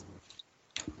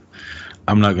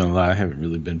I'm not gonna lie, I haven't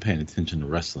really been paying attention to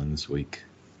wrestling this week.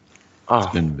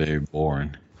 It's been very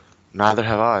boring. Neither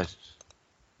have I.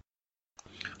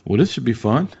 Well, this should be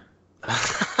fun.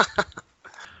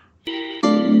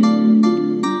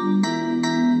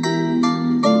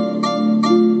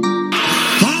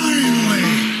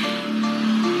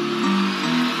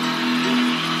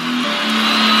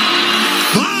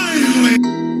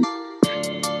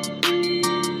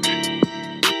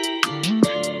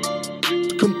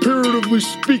 Comparatively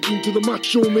speaking to the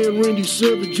Macho Man Randy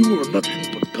Savage, you are nothing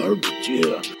but garbage,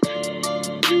 yeah.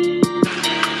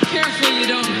 Careful you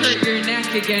don't hurt your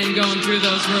neck again going through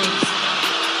those ropes.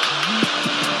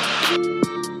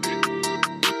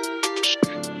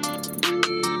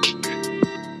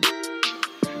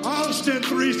 Austin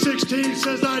 316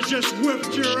 says I just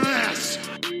whipped your ass.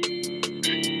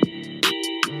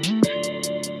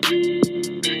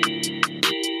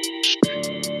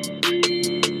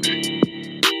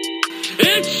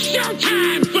 It's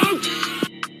showtime, folks!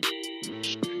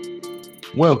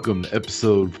 Welcome to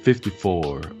episode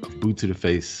 54 of Boot to the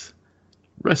Face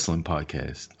Wrestling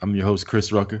Podcast. I'm your host,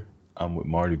 Chris Rucker. I'm with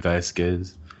Marty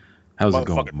Vasquez. How's it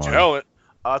going, Marty?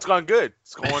 It's going good.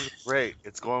 It's going great.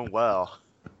 It's going well.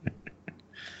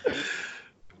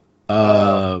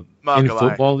 Any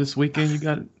football this weekend you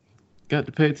got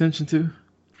to pay attention to?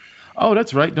 Oh,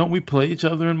 that's right. Don't we play each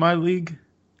other in my league?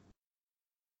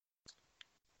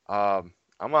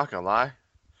 I'm not gonna lie.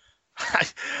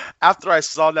 After I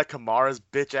saw that Kamara's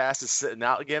bitch ass is sitting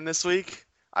out again this week,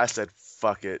 I said,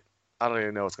 "Fuck it. I don't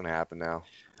even know what's gonna happen now."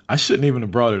 I shouldn't even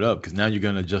have brought it up because now you're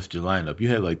gonna adjust your lineup. You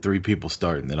had like 3 people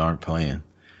starting that aren't playing,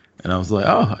 and I was like,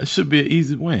 "Oh, it should be an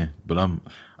easy win." But I'm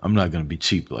not gonna be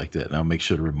cheap like that, and I'll make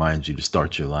sure to remind you to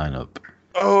start your lineup.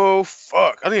 Oh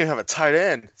fuck! I don't even have a tight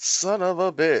end. Son of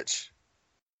a bitch.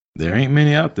 There ain't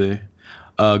many out there.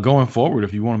 Going forward,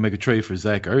 if you want to make a trade for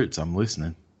Zach Ertz, I'm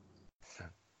listening.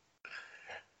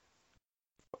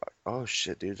 Oh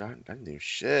shit, dude! I didn't do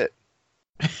shit.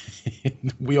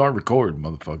 We are recording,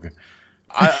 motherfucker.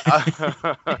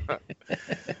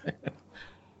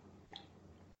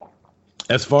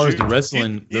 As far as the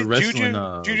wrestling,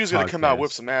 Juju's gonna come out and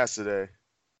whip some ass today.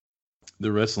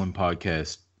 The wrestling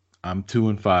podcast. I'm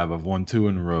 2-5. I've won 2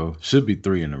 in a row. Should be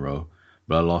 3 in a row,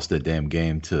 but I lost that damn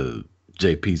game to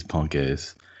JP's punk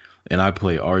ass. And I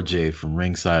play RJ from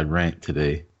Ringside Rant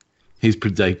today. He's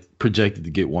projected to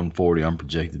get 140. I'm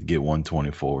projected to get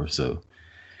 124. So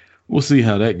we'll see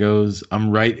how that goes.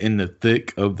 I'm right in the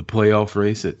thick of the playoff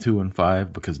race at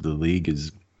 2-5 because the league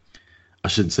is, I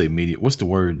shouldn't say media. What's the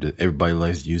word that everybody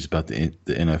likes to use about the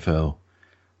NFL?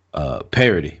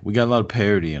 Parity. We got a lot of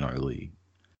parity in our league.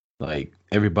 Like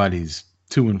everybody's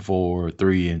 2-4,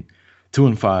 2-5,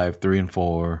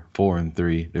 3-4,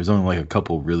 4-3. There's only like a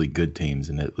couple really good teams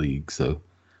in that league, so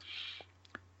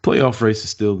playoff race is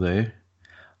still there.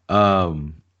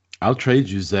 I'll trade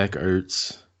you Zach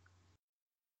Ertz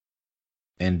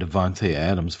and Devontae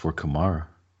Adams for Kamara.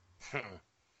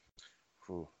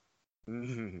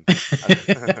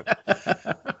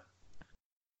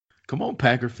 Come on,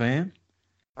 Packer fan.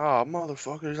 Oh,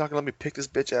 motherfucker. He's not going to let me pick this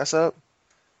bitch ass up?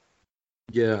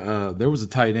 Yeah, there was a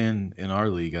tight end in our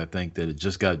league, I think, that it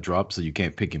just got dropped, so you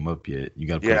can't pick him up yet. You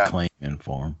got to put a claim in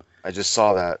for him. I just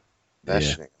saw that. That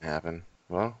shit ain't happen.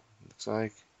 Well, looks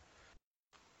like.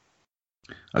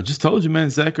 I just told you, man,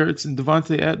 Zach Ertz and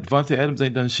Devontae Adams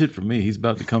ain't done shit for me. He's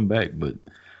about to come back, but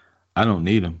I don't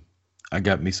need him. I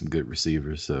got me some good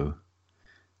receivers, so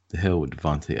the hell with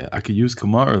Devontae. I could use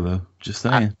Kamara, though. Just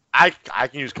saying. I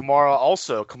can use Kamara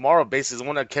also. Kamara basically is the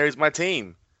one that carries my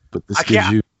team. But this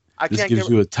gives you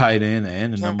a tight end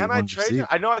and a number one receiver.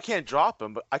 I know I can't drop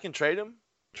him, but I can trade him.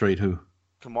 Trade who?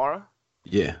 Kamara?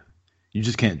 Yeah. You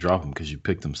just can't drop him because you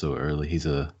picked him so early.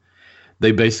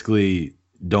 They basically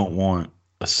don't want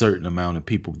a certain amount of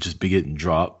people just be getting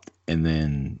dropped, and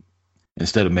then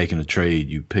instead of making a trade,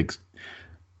 you pick.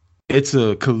 It's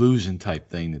a collusion type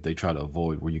thing that they try to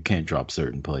avoid where you can't drop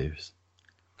certain players.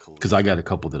 Because I got a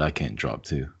couple that I can't drop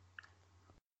too.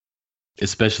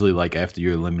 Especially like after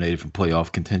you're eliminated from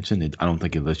playoff contention, I don't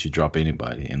think it lets you drop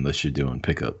anybody unless you're doing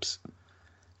pickups.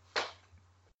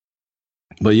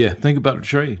 But yeah, think about a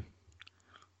trade.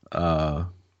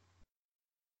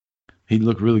 He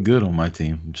looked really good on my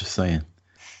team. I'm just saying.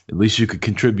 At least you could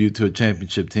contribute to a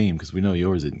championship team because we know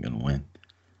yours isn't going to win.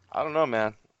 I don't know,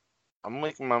 man. I'm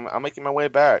making my way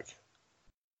back.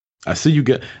 I see you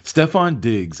get Stephon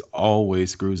Diggs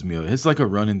always screws me over. It's like a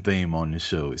running theme on this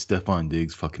show. It's Stephon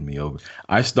Diggs fucking me over.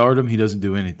 I start him, he doesn't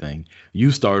do anything.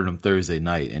 You started him Thursday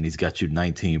night, and he's got you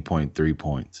 19.3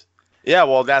 points. Yeah,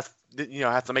 well, that's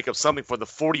have to make up something for the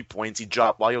 40 points he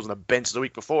dropped while he was on the bench the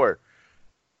week before.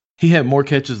 He had more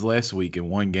catches last week in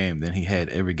one game than he had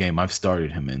every game I've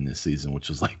started him in this season, which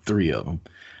was like 3 of them.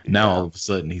 Now all of a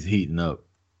sudden he's heating up.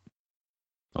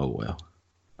 Oh well,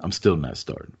 I'm still not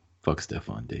starting. Fuck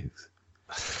Stephon Diggs.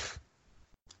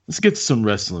 Let's get to some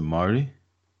wrestling, Marty.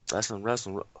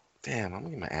 Wrestling. Damn, I'm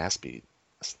gonna get my ass beat.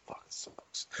 This fucking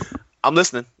sucks. I'm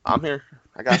listening. I'm here.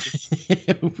 I got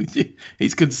you.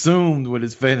 He's consumed with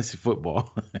his fantasy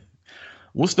football.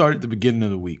 We'll start at the beginning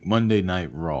of the week, Monday Night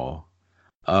Raw.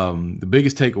 The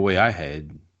biggest takeaway I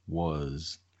had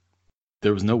was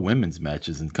there was no women's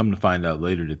matches, and come to find out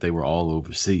later that they were all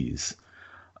overseas.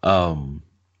 I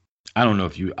don't know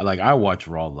if you like. I watch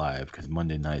Raw live because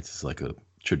Monday nights is like a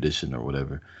tradition or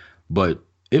whatever, but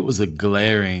it was a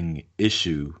glaring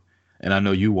issue, and I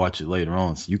know you watch it later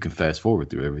on, so you can fast forward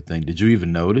through everything. Did you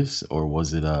even notice, or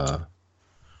was it So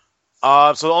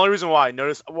the only reason why I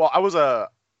noticed, the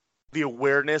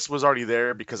awareness was already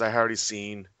there because I had already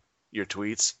seen your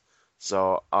tweets.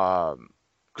 So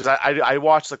because I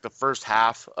watched like the first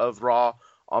half of Raw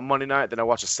on Monday night, then I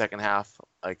watched the second half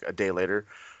like a day later.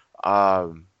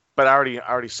 But I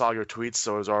already saw your tweets,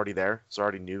 so it was already there, so I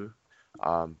already knew.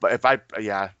 But if I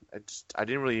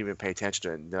didn't really even pay attention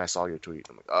to it, and then I saw your tweet.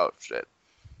 I'm like, oh shit.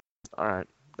 All right,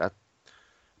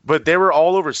 but they were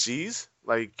all overseas,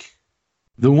 like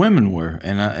the women were,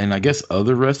 and I guess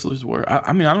other wrestlers were.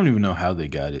 I mean, I don't even know how they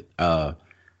got it.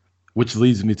 Which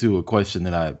leads me to a question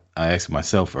that I asked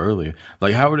myself earlier.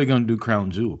 Like, how are they going to do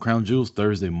Crown Jewel? Crown Jewel's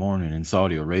Thursday morning in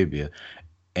Saudi Arabia,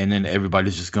 and then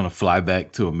everybody's just going to fly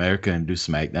back to America and do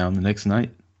SmackDown the next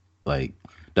night? Like,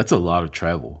 that's a lot of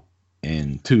travel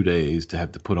in 2 days to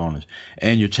have to put on it.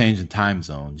 And you're changing time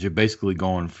zones. You're basically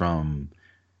going from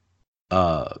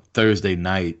Thursday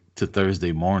night to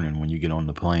Thursday morning when you get on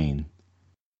the plane.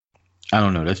 I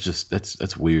don't know.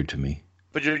 That's weird to me.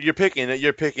 But you're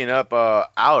picking up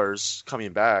hours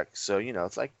coming back, so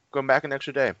it's like going back an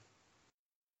extra day.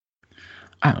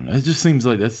 I don't know. It just seems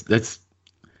like that's.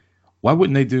 Why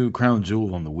wouldn't they do Crown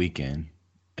Jewel on the weekend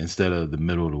instead of the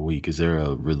middle of the week? Is there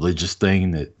a religious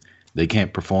thing that they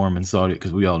can't perform in Saudi?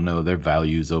 Because we all know their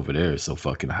values over there are so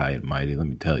fucking high and mighty. Let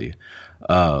me tell you.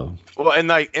 Well,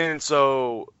 and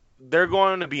so they're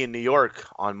going to be in New York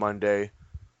on Monday.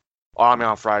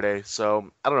 On Friday, so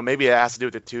I don't know. Maybe it has to do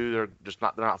with it too. They're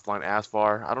not flying as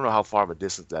far. I don't know how far of a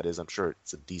distance that is. I'm sure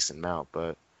it's a decent amount,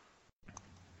 but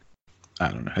I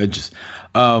don't know. It just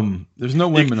there's no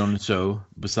women on the show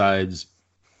besides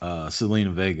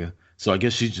Selena Vega, so I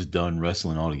guess she's just done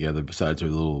wrestling altogether. Besides her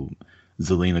little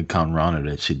Zelina Conrana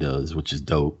that she does, which is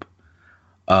dope.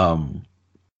 But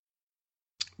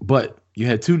you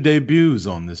had 2 debuts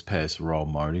on this past Raw,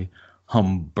 Marty.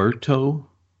 Humberto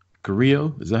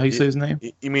Carrillo, is that how you say his name?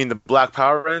 You mean the Black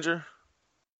Power Ranger?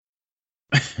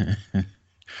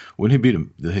 Wouldn't he be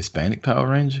the Hispanic Power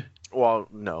Ranger? Well,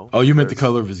 no. Oh, you meant the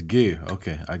color of his gear.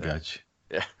 Okay, I got you.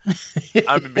 Yeah.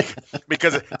 I mean,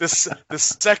 because the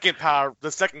second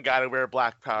guy to wear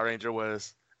Black Power Ranger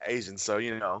was Asian, so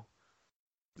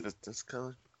this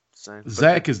color. Same.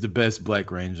 Zach is the best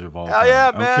Black Ranger of all time. Hell yeah,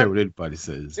 I man. don't care what anybody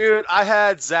says. Dude, I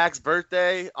had Zach's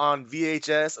birthday on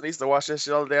VHS. I used to watch that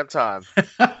shit all the damn time.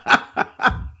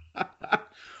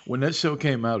 When that show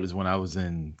came out is when I was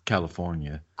in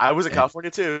California. I was in California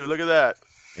too. Look at that.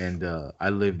 And I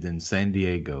lived in San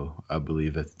Diego, I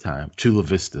believe at the time. Chula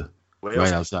Vista,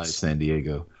 right outside San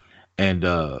Diego. And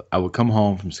I would come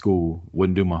home from school,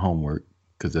 wouldn't do my homework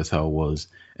because that's how it was,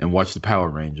 and watch the Power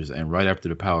Rangers. And right after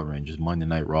the Power Rangers, Monday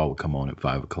Night Raw would come on at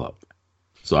 5 o'clock.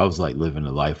 So I was like living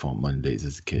a life on Mondays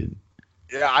as a kid.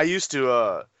 Yeah, I used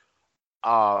to.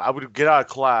 I would get out of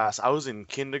class. I was in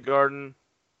kindergarten,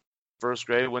 first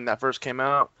grade when that first came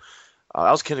out. I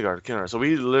was kindergarten. So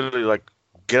we literally like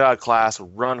get out of class,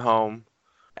 run home,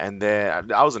 and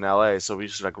then I was in LA, so we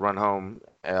used to like run home,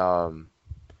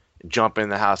 jump in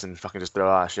the house and fucking just throw a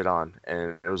lot of shit on.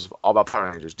 And it was all about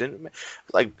Power Rangers.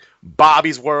 Like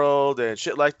Bobby's World and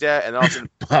shit like that, and also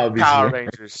Power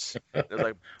Rangers. It was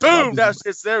like boom, there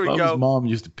we go. Bobby's mom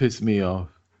used to piss me off.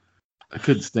 I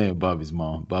couldn't stand Bobby's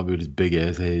mom. Bobby with his big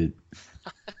ass head.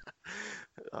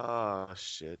 Oh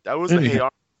shit. That was the Hey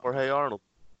Arnold or Hey Arnold.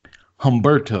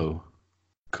 Humberto.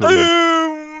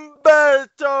 Humberto!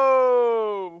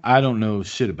 I don't know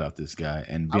shit about this guy,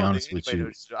 and to be honest with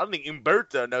you, I don't think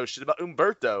Humberto knows shit about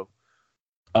Humberto.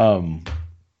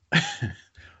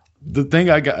 The thing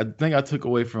I took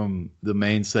away from the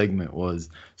main segment was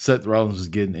Seth Rollins was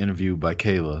getting interviewed by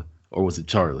Kayla, or was it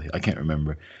Charlie? I can't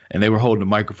remember. And they were holding the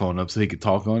microphone up so he could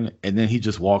talk on it, and then he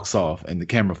just walks off, and the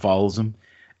camera follows him,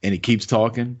 and he keeps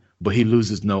talking, but he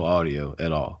loses no audio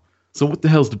at all. So what the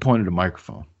hell's the point of the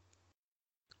microphone?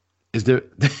 Is there?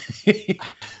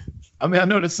 I mean, I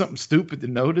know that's something stupid to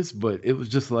notice, but it was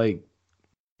just like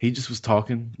he just was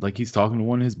talking like he's talking to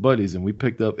one of his buddies, and we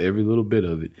picked up every little bit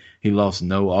of it. He lost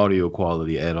no audio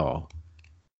quality at all.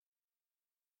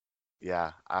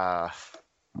 Yeah. I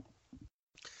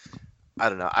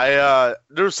don't know.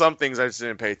 There were some things I just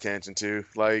didn't pay attention to.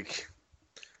 Like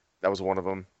that was one of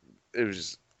them. It was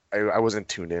just I wasn't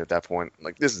tuned in at that point.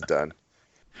 Like this is done.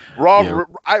 Raw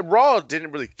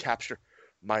didn't really capture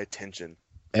my attention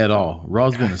at all.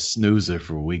 Raw's been a snoozer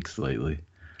for weeks lately.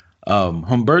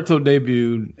 Humberto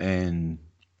debuted and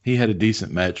he had a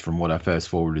decent match from what I fast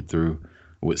forwarded through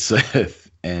with Seth,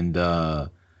 and the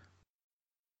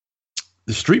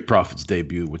Street Profits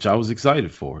debuted, which I was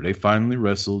excited for. They finally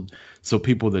wrestled. So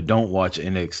people that don't watch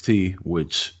NXT,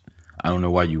 which I don't know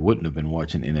why you wouldn't have been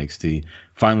watching NXT,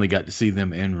 finally got to see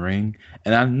them in ring.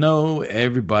 And I know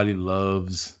everybody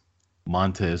loves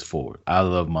Montez Ford. I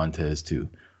love Montez too.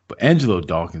 But Angelo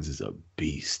Dawkins is a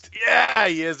beast. Yeah,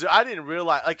 he is. I didn't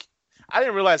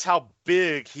realize how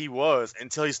big he was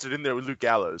until he stood in there with Luke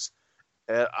Gallows.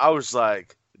 And I was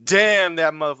like, damn,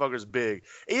 that motherfucker's big.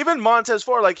 Even Montez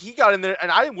Ford, like he got in there,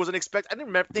 and I didn't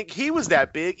think he was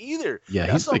that big either. Yeah,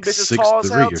 that he's like bitch tall as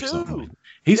 6'3" hell or too. something.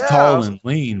 He's tall and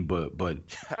lean, but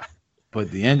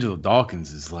the Angelo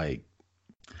Dawkins is like,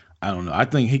 I don't know. I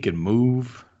think he can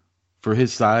move for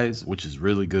his size, which is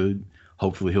really good.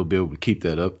 Hopefully he'll be able to keep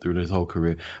that up through his whole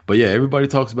career. But yeah, everybody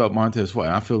talks about Montez Ford,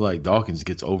 and I feel like Dawkins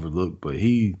gets overlooked, but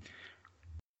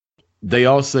they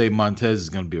all say Montez is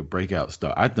going to be a breakout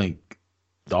star. I think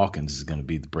Dawkins is going to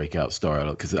be the breakout star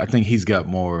because I think he's got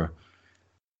more,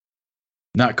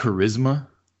 not charisma,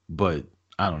 but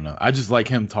I don't know. I just like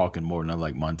him talking more than I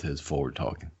like Montez Ford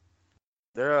talking.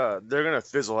 They're gonna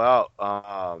fizzle out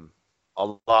a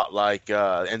lot like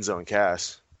Enzo and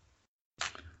Cass.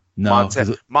 No,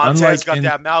 Montez got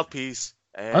that mouthpiece.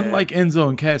 Unlike Enzo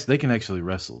and Cass, they can actually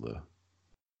wrestle though.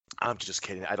 I'm just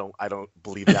kidding. I don't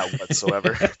believe that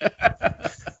whatsoever.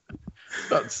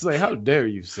 About to say, how dare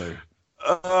you, sir?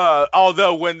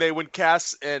 Although when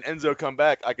Cass and Enzo come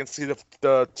back, I can see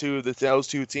those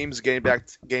two teams getting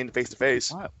face to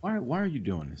face. Why are you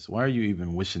doing this? Why are you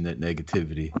even wishing that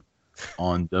negativity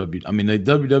on the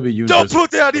WWE? Don't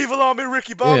put that evil on me,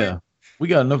 Ricky Bobby. Yeah, we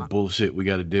got enough bullshit we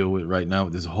got to deal with right now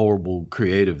with this horrible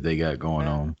creative they got going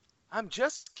on. I'm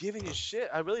just giving you shit.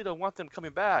 I really don't want them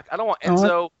coming back. I don't want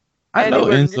Enzo. I know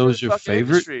Enzo's your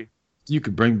favorite. Industry. You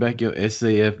could bring back your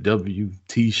SAFW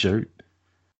T-shirt,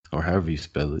 or however you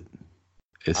spell it,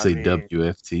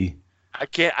 SAWFT. I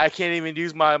can't even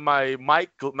use my mic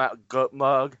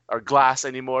mug or glass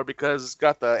anymore because it's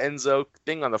got the Enzo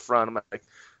thing on the front. I'm like,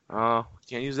 oh,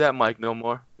 can't use that mic no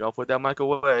more. Y'all put that mic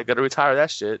away. I gotta retire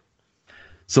that shit.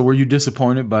 So were you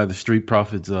disappointed by the Street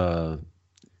Profits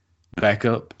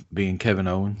backup being Kevin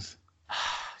Owens?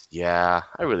 Yeah,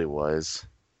 I really was.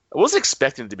 I wasn't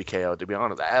expecting it to be KO, to be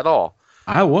honest, at all.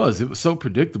 I was. It was so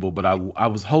predictable, but I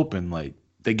was hoping, like,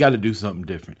 they got to do something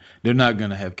different. They're not going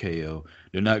to have KO.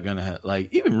 They're not going to have,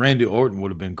 like, even Randy Orton would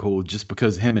have been cool just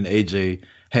because him and AJ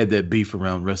had that beef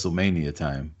around WrestleMania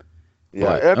time. Yeah,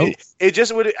 but, I mean, it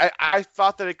just would. I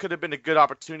thought that it could have been a good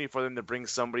opportunity for them to bring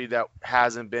somebody that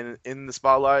hasn't been in the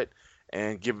spotlight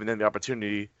and giving them the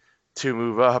opportunity to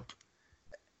move up.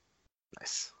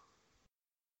 Nice.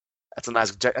 That's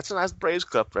a nice Braves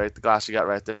cup, right? The glass you got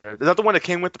right there. Is that the one that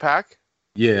came with the pack?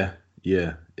 Yeah.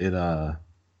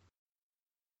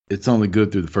 It's only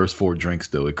good through the first 4 drinks,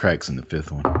 though. It cracks in the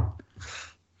 5th one.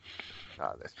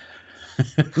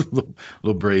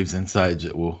 Little Braves inside.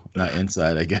 Well, not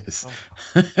inside, I guess.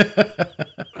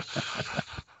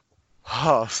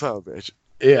 Oh, son of a bitch.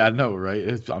 Yeah, I know,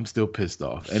 right? I'm still pissed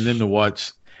off. And then to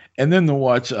watch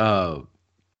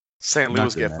St.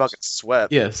 Louis get fucking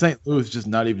swept. Yeah, St. Louis just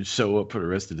not even show up for the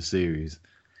rest of the series.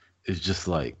 It's just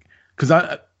like,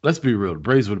 because let's be real, the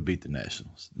Braves would have beat the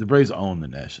Nationals. The Braves own the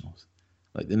Nationals.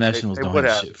 Like the Nationals don't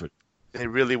have shit for. They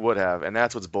really would have, and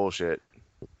that's what's bullshit.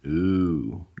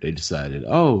 Ooh, they decided,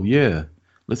 oh yeah,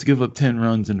 let's give up 10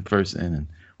 runs in the first inning.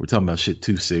 We're talking about shit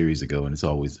 2 series ago, and it's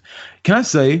always. Can I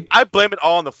say? I blame it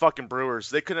all on the fucking Brewers.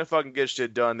 They couldn't fucking get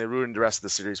shit done. They ruined the rest of the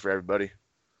series for everybody.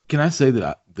 Can I say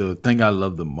that the thing I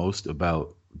love the most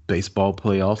about baseball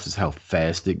playoffs is how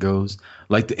fast it goes?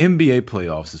 Like the NBA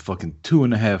playoffs is fucking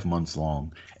 2.5 months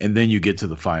long, and then you get to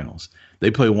the finals. They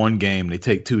play one game, they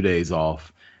take 2 days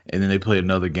off, and then they play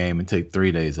another game and take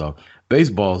 3 days off.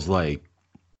 Baseball's like,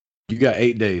 you got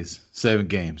 8 days, 7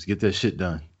 games, get that shit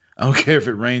done. I don't care if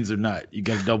it rains or not. You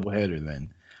got a doubleheader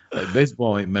then. Like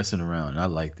baseball ain't messing around. I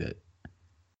like that.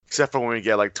 Except for when we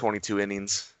get like 22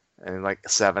 innings and like a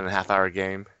 7.5-hour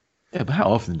game. Yeah, but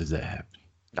how often does that happen?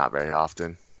 Not very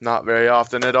often. Not very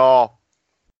often at all.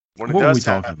 When it What were we does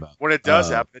talking happen, about? when it does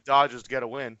happen, the Dodgers get a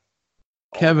win.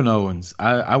 Kevin Owens.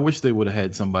 I wish they would have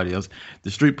had somebody else.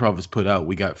 The Street Profits put out,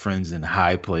 we got friends in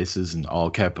high places in all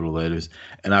capital letters.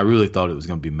 And I really thought it was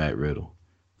going to be Matt Riddle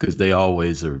because they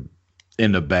always are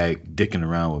in the back dicking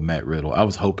around with Matt Riddle. I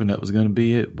was hoping that was going to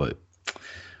be it, but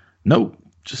nope.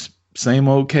 Just same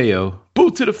old KO.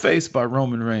 Boot to the face by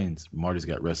Roman Reigns. Marty's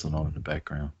got wrestling on in the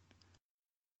background.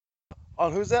 Oh,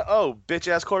 who's that? Oh, bitch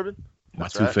ass Corbin. My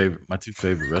two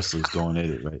favorite wrestlers going at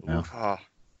it right now. Oh,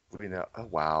 we know. Oh,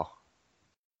 wow.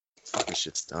 Fucking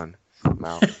shit's done. I'm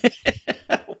out.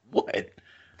 What?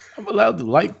 I'm allowed to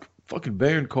like fucking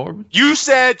Baron Corbin? You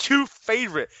said two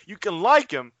favorite. You can like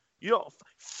him. You don't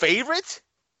favorite?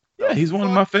 Yeah, he's one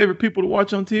of my favorite people to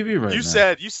watch on TV right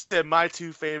now. You said my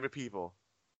two favorite people.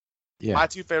 Yeah. My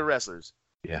two favorite wrestlers.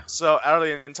 Yeah. So out of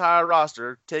the entire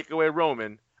roster, take away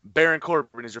Roman, Baron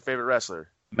Corbin is your favorite wrestler.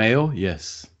 Male?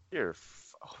 Yes.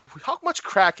 How much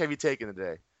crack have you taken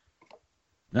today?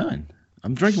 None.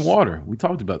 I'm drinking water. We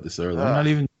talked about this earlier.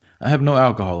 I have no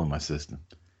alcohol in my system.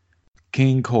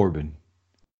 King Corbin.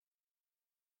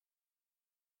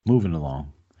 Moving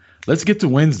along. Let's get to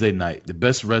Wednesday night, the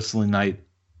best wrestling night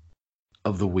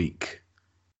of the week.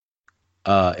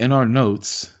 In our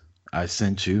notes, I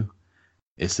sent you,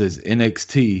 it says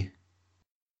NXT.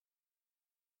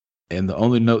 And the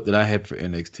only note that I had for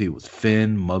NXT was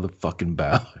Finn motherfucking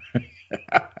Balor.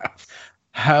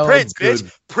 Prince,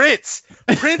 bitch. Prince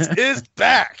is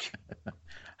back.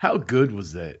 How good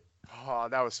was that? Oh,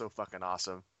 that was so fucking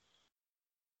awesome.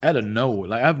 Out of nowhere.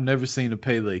 Like, I've never seen a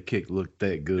Pele kick look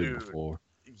that good before.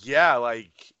 Yeah,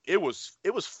 like it was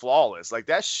flawless. Like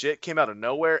that shit came out of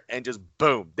nowhere and just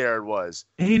boom, there it was.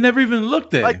 And he never even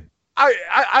looked at him.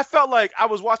 I felt like I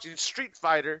was watching Street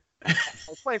Fighter. I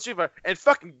was playing Street Fighter, and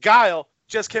fucking Guile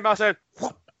just came out and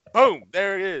said, boom,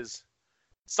 there it is.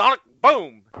 Sonic,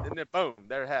 boom, and then boom,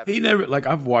 there it happened. He never, like,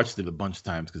 I've watched it a bunch of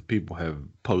times because people have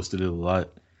posted it a lot.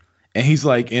 And he's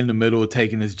like in the middle of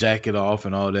taking his jacket off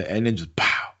and all that, and then just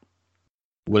pow.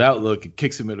 Without looking,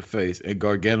 kicks him in the face, and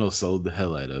Gargano sold the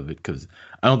hell out of it because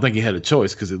I don't think he had a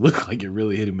choice because it looked like it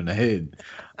really hit him in the head.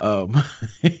 And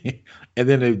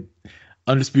then the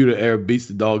Undisputed Era beats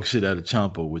the dog shit out of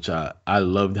Ciampa, which I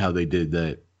loved how they did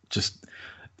that. Just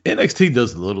NXT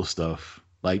does little stuff.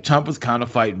 Like Ciampa's kind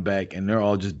of fighting back, and they're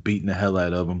all just beating the hell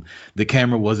out of him. The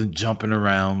camera wasn't jumping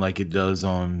around like it does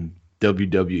on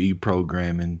WWE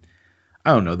programming.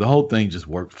 I don't know. The whole thing just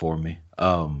worked for me.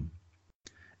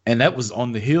 And that was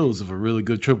on the heels of a really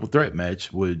good triple threat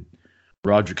match with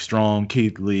Roderick Strong,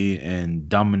 Keith Lee, and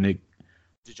Dominic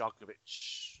Dijakovic.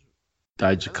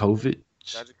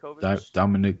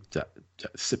 Dominic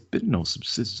Sipino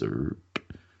Subsistor.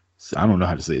 I don't know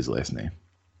how to say his last name.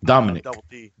 Dominic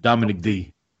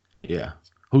D. Yeah.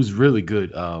 Who's really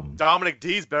good. Dominic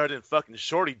D's better than fucking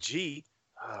Shorty G.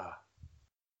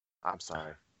 I'm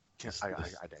sorry. I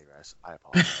digress. I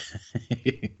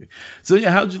apologize. So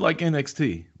yeah, how'd you like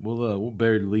NXT? We'll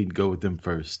bury the lead and go with them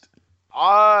first.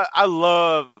 I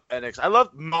love NXT. I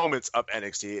love moments of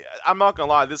NXT. I'm not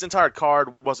gonna lie, this entire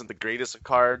card wasn't the greatest of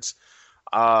cards.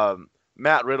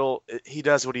 Matt Riddle, he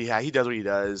does what he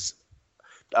does.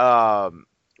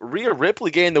 Rhea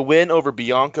Ripley getting the win over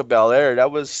Bianca Belair.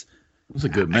 It was a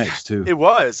good match too. It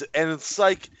was, and it's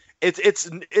like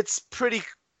it's pretty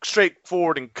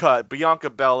straightforward and cut. Bianca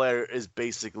Belair is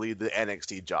basically the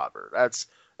NXT jobber. That's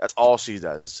all she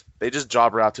does. They just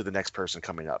job her out to the next person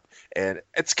coming up, and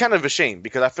it's kind of a shame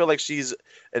because I feel like she's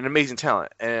an amazing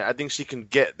talent, and I think she can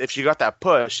get, if she got that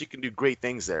push, she can do great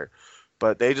things there.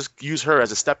 But they just use her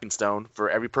as a stepping stone for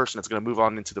every person that's going to move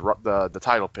on into the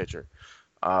title picture.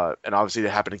 And obviously, it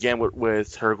happened again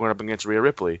with her going up against Rhea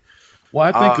Ripley.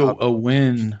 Well, I think a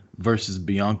win versus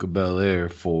Bianca Belair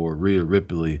for Rhea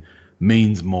Ripley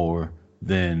means more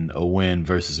than a win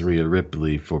versus Rhea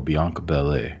Ripley for Bianca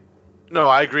Belair. No,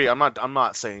 I agree. I'm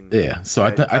not saying. Yeah, so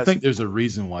I think there's a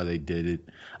reason why they did it.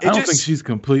 I don't think she's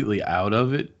completely out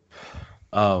of it.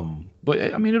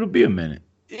 But I mean, it'll be a minute.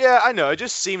 Yeah, I know. It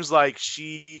just seems like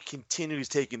she continues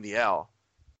taking the L,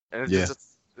 and it's just,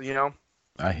 you know.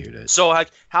 I hear that. So,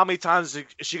 like, how many times is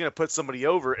she going to put somebody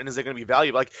over, and is it going to be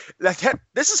valuable? Like,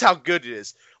 this is how good it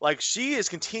is. Like, she is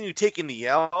continuing taking the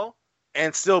L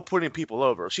and still putting people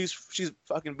over. She's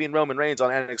fucking being Roman Reigns on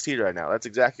NXT right now. That's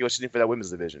exactly what she's doing for that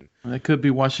women's division. Well, that could be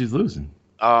why she's losing.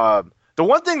 The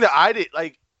one thing that I did,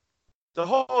 like, the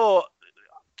whole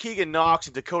Keegan Knox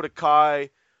and Dakota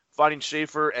Kai fighting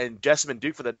Schaefer and Jessamine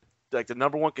Duke for the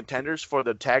number one contenders for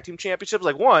the tag team championships.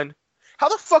 Like, one, how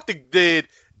the fuck did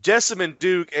Jessamine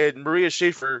Duke and Maria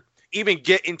Schaefer even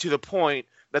get into the point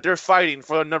that they're fighting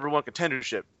for the number one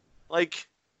contendership? Like,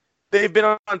 they've been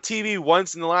on TV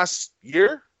once in the last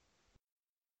year.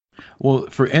 Well,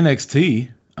 for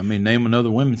NXT, I mean, name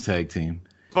another women's tag team.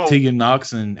 But, Tegan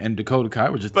Knox and Dakota Kai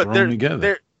were just but thrown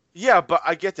together. yeah, but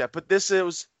I get that. But this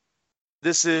is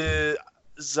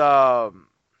um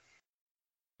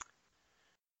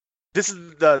this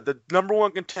is the number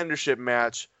one contendership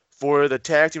match for the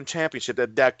tag team championship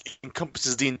that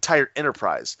encompasses the entire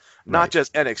enterprise, not Right.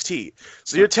 just NXT.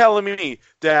 So you're telling me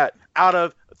that out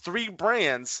of 3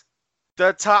 brands,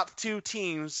 the top 2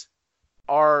 teams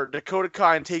are Dakota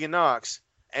Kai and Tegan Knox,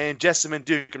 and Jessamine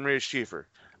Duke and Rhea Schieffer.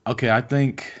 Okay, I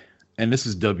think, and this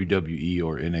is WWE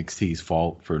or NXT's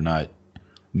fault for not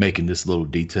making this little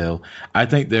detail. I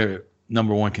think they're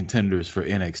number one contenders for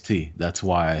NXT. That's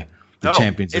why the No,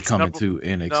 champions are it's coming number- to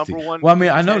NXT. number one Well, I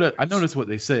mean, I know contenders. that's what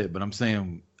they said, but I'm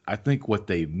saying I think what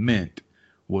they meant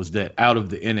was that out of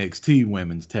the NXT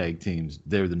women's tag teams,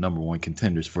 they're the number one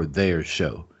contenders for their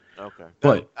show. Okay,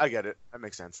 But I get it. That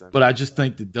makes sense then. But I just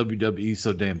think that WWE is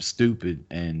so damn stupid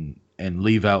and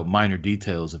leave out minor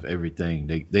details of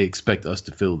everything. They expect us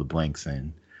to fill the blanks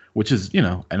in, which is,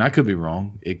 and I could be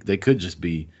wrong. They could just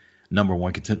be number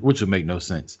one contender, which would make no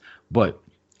sense. But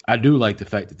I do like the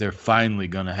fact that they're finally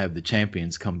going to have the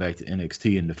champions come back to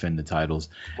NXT and defend the titles,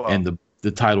 and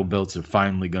the title belts are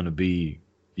finally going to be,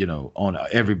 on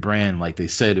every brand like they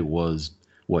said it was.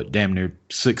 What, damn near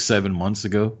 6-7 months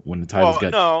ago when the titles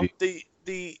got. No,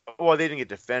 they didn't get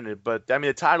defended, but I mean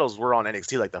the titles were on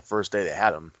NXT like the first day they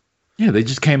had them. Yeah, they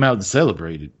just came out and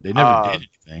celebrated. They never did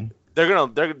anything.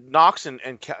 They're Knox and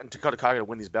Dakota Kai gonna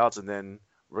win these belts, and then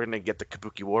we're gonna get the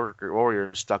Kabuki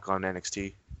Warriors stuck on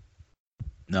NXT.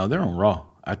 No, they're on Raw.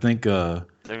 I think They're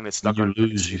gonna stuck when on you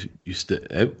lose,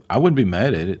 I wouldn't be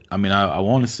mad at it. I mean, I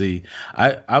want to see.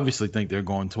 I obviously think they're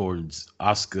going towards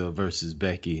Asuka versus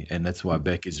Becky, and that's why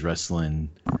Becky's wrestling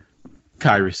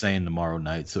Kairi Sane tomorrow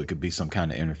night, so it could be some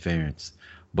kind of interference.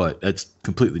 But that's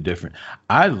completely different.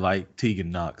 I like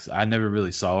Tegan Knox. I never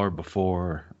really saw her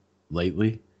before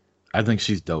lately. I think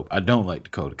she's dope. I don't like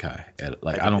Dakota Kai.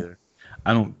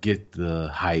 I don't get the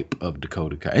hype of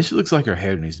Dakota Kai. And she looks like her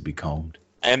hair needs to be combed.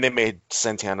 And they made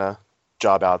Santana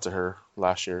job out to her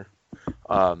last year.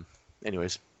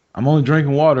 Anyways, I'm only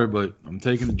drinking water, but I'm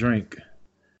taking a drink.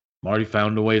 Marty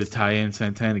found a way to tie in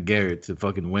Santana Garrett to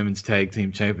fucking women's tag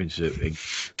team championship. And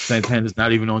Santana's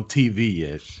not even on TV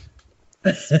yet.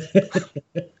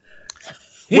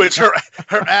 which her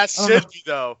ass should be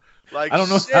though. Like, I don't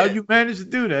know shit. how you managed to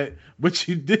do that, but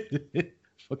you did it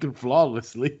fucking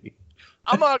flawlessly.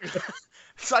 I'm not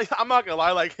gonna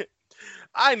lie. Like,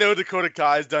 I know Dakota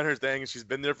Kai's done her thing and she's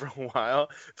been there for a while,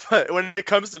 but when it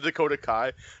comes to Dakota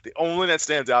Kai, the only that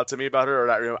stands out to me about her, or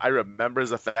that I remember,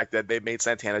 is the fact that they made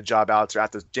Santana job out to her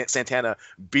after Santana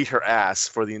beat her ass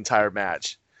for the entire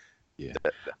match. Yeah,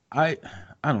 I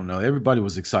don't know. Everybody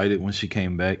was excited when she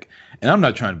came back, and I'm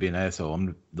not trying to be an asshole.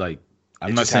 I'm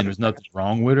not saying there's nothing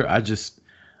wrong with her.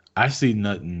 I see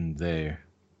nothing there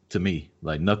to me.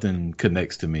 Like, nothing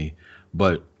connects to me.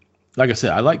 But like I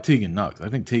said, I like Tegan Knox. I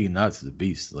think Tegan Knox is a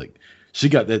beast. Like, she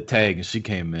got that tag and she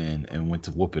came in and went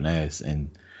to whooping ass.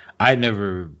 And I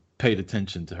never paid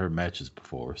attention to her matches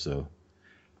before, so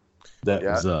that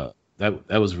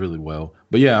was really well.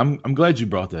 But yeah, I'm glad you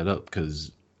brought that up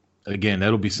because, again,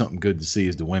 that'll be something good to see,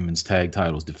 is the women's tag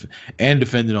titles and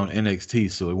defended on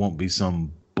NXT, so it won't be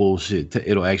some bullshit.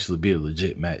 It'll actually be a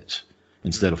legit match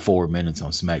instead of 4 minutes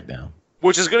on SmackDown.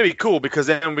 Which is going to be cool because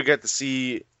then we get to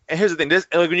see. And here's the thing: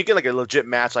 when you get like a legit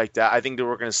match like that, I think that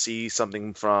we're going to see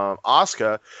something from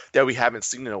Asuka that we haven't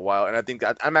seen in a while, and I think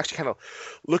that I'm actually kind of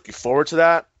looking forward to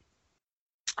that.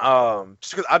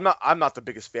 Just because I'm not the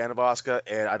biggest fan of Asuka,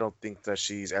 and I don't think that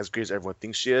she's as great as everyone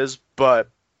thinks she is, but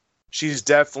she's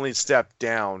definitely stepped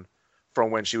down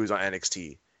from when she was on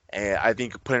NXT. And I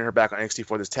think putting her back on NXT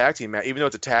for this tag team match, even though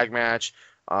it's a tag match,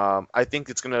 I think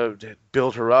it's going to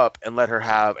build her up and let her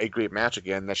have a great match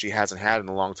again that she hasn't had in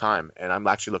a long time. And I'm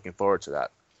actually looking forward to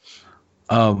that.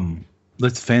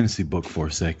 Let's fantasy book for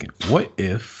a second. What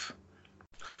if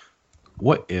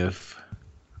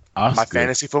Asuka, my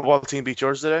fantasy football team beat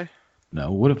yours today?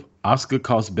 No, what if Asuka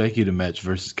costs Becky the match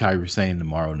versus Kairi Sane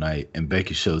tomorrow night and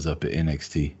Becky shows up at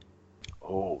NXT?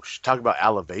 Oh, talk about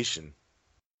elevation.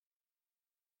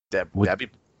 That'd be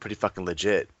pretty fucking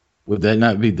legit. Would that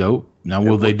not be dope? Now,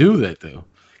 will they do that though?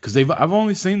 Because I've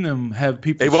only seen them have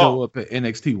people show up at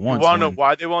NXT once. You want to know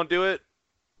why they won't do it?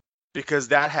 Because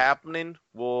that happening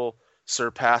will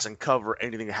surpass and cover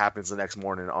anything that happens the next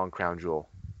morning on Crown Jewel.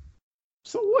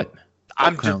 So what?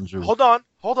 Hold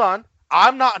on.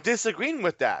 I'm not disagreeing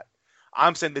with that.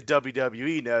 I'm saying the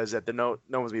WWE knows that no one's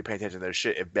gonna be paying attention to their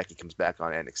shit if Becky comes back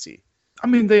on NXT. I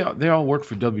mean, they all work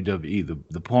for WWE.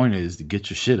 The point is to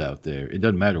get your shit out there. It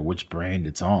doesn't matter which brand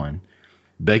it's on.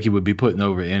 Becky would be putting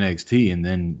over NXT, and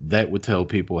then that would tell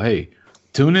people, hey,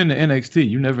 tune in to NXT.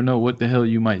 You never know what the hell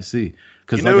you might see.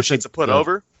 You know who she gets to put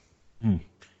over? Hmm.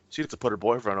 She gets to put her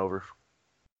boyfriend over.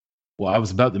 Well, I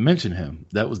was about to mention him.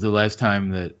 That was the last time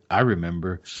that I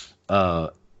remember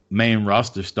main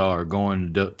roster star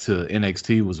going to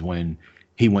NXT was when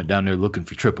he went down there looking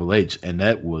for Triple H, and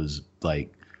that was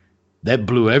like, that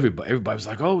blew everybody. Everybody was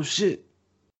like, oh shit,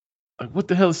 like what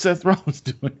the hell is Seth Rollins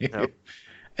doing here? Yep.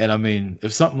 And I mean,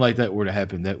 if something like that were to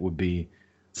happen, that would be.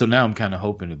 So now I'm kind of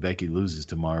hoping that Becky loses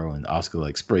tomorrow and Asuka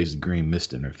like sprays the green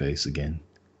mist in her face again.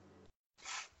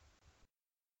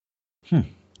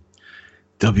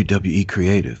 WWE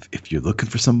creative. If you're looking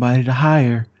for somebody to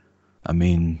hire, I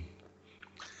mean,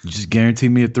 you just guarantee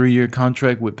me a 3-year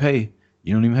contract with pay.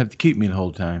 You don't even have to keep me the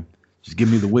whole time. Just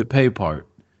give me the with pay part.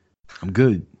 I'm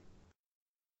good.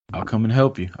 I'll come and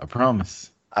help you. I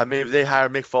promise. I mean, if they hire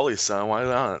Mick Foley's son, why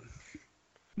not?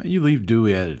 Man, you leave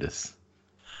Dewey out of this.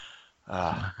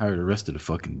 Hire the rest of the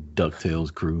fucking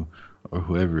DuckTales crew or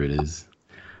whoever it is.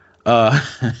 Oh,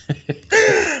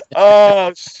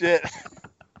 shit.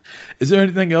 Is there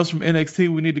anything else from NXT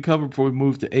we need to cover before we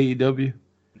move to AEW?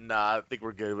 Nah, I think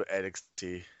we're good with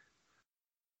NXT.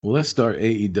 Well, let's start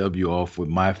AEW off with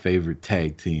my favorite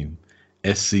tag team,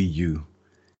 SCU.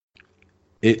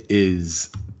 It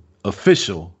is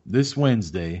official this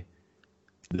Wednesday.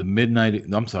 The Midnight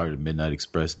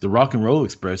Express. The Rock and Roll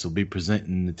Express will be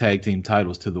presenting the tag team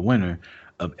titles to the winner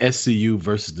of SCU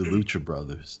versus the Lucha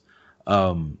Brothers.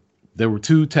 There were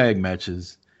 2 tag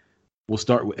matches. We'll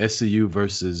start with SCU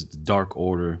versus Dark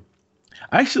Order.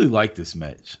 I actually like this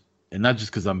match, and not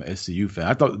just because I'm an SCU fan.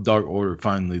 I thought the Dark Order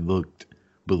finally looked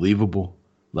believable,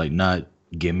 like not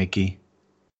gimmicky.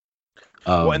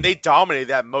 Well, and they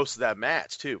dominated most of that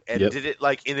match too, and Yep. did it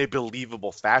like in a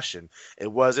believable fashion.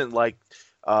 It wasn't like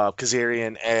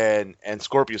Kazarian and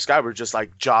Scorpio Sky were just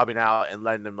like jobbing out and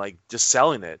letting them like just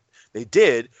selling it. They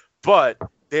did, but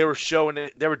they were showing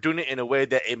it. They were doing it in a way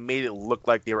that it made it look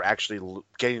like they were actually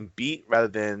getting beat rather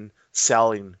than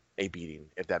selling a beating.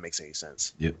 If that makes any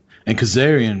sense. Yep. And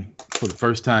Kazarian, for the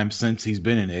first time since he's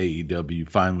been in AEW,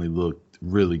 finally looked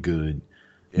really good.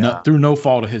 Yeah. Not through no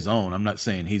fault of his own. I'm not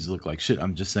saying he's looked like shit.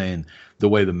 I'm just saying the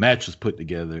way the match was put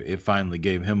together, it finally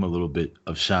gave him a little bit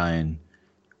of shine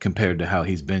compared to how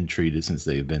he's been treated since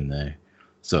they've been there.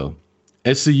 So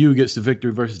SCU gets the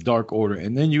victory versus Dark Order,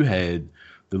 and then you had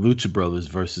the Lucha Brothers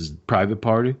versus Private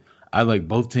Party. I like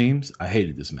both teams. I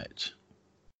hated this match.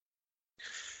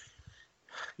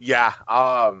 Yeah,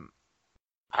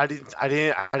 I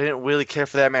didn't really care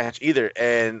for that match either,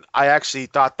 and I actually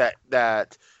thought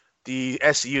that the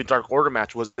SCU Dark Order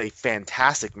match was a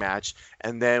fantastic match,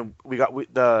 and then we got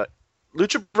the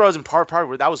Lucha Bros and Private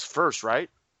Party. That was first, right?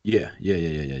 Yeah.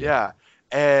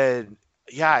 And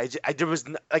yeah, there was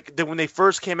like when they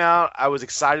first came out, I was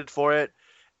excited for it,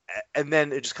 and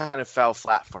then it just kind of fell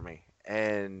flat for me,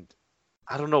 and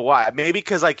I don't know why. Maybe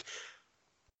because like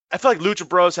I feel like Lucha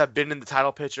Bros have been in the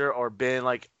title picture or been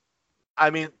like, I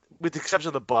mean, with the exception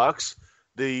of the Bucks,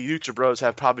 the Lucha Bros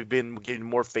have probably been getting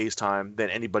more face time than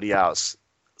anybody else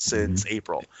since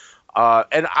April,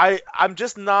 and I'm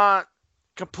just not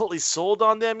completely sold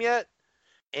on them yet,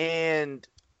 and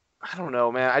I don't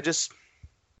know, man. I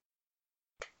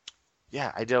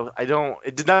don't.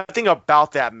 It did nothing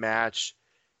about that match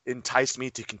enticed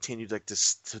me to continue like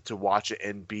to watch it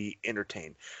and be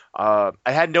entertained. I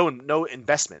had no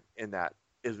investment in that,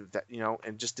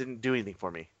 and just didn't do anything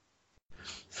for me.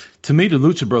 To me, the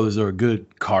Lucha Brothers are a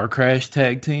good car crash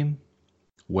tag team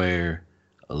where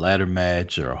a ladder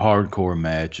match or a hardcore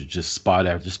match or just spot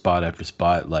after spot after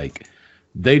spot, like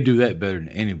they do that better than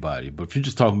anybody. But if you're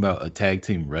just talking about a tag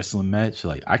team wrestling match,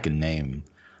 like I can name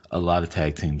a lot of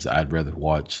tag teams I'd rather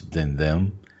watch than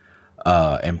them.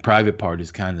 And Private Party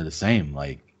is kind of the same.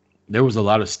 Like there was a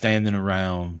lot of standing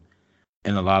around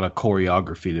and a lot of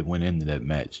choreography that went into that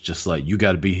match. Just like, you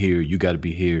got to be here. You got to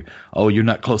be here. Oh, you're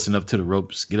not close enough to the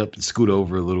ropes. Get up and scoot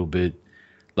over a little bit.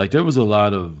 Like there was a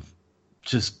lot of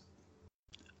just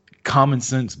common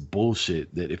sense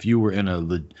bullshit that if you were in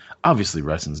obviously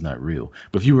wrestling's not real,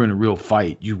 but if you were in a real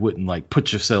fight, you wouldn't like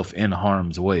put yourself in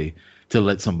harm's way to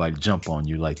let somebody jump on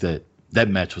you like that. That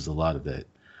match was a lot of that.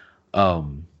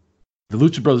 The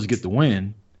Lucha Brothers get the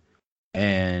win,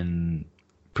 and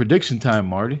prediction time,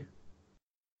 Marty.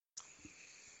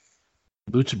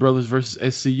 Lucha Brothers versus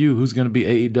SCU. Who's going to be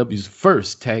AEW's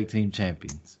first tag team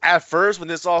champions? At first, when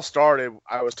this all started,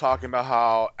 I was talking about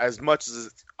how, as much as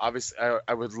obviously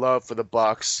I would love for the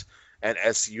Bucks and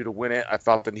SCU to win it, I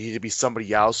felt there needed to be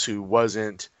somebody else who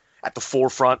wasn't at the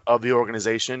forefront of the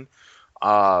organization.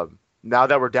 Now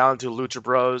that we're down to Lucha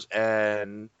Bros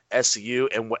and SCU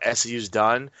and what SCU's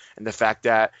done, and the fact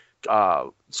that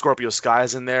Scorpio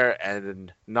Sky's in there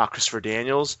and not Christopher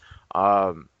Daniels,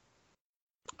 I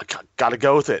got to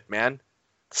go with it, man.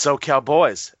 SoCal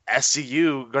boys,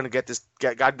 SCU gonna get this.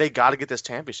 They got to get this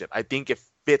championship. I think it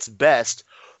fits best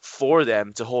for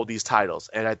them to hold these titles,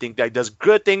 and I think that does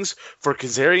good things for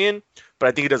Kazarian, but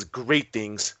I think it does great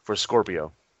things for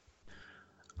Scorpio.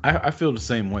 I feel the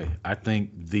same way. I think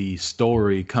the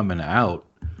story coming out,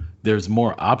 there's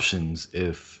more options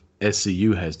if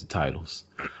SCU has the titles.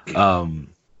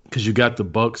 Because you got the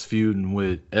Bucks feuding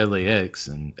with LAX,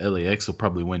 and LAX will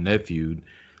probably win that feud.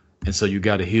 And so you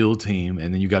got a heel team,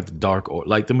 and then you got the Dark Order.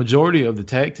 Like, the majority of the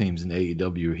tag teams in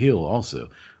AEW are heel also.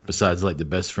 Besides, like, the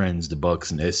Best Friends, the Bucks,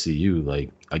 and SCU,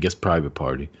 like, I guess Private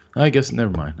Party. I guess,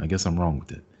 never mind. I guess I'm wrong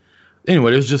with it.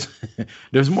 Anyway,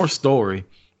 there's more story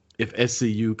if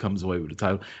SCU comes away with the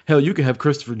title. Hell, you could have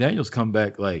Christopher Daniels come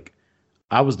back like,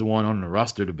 I was the one on the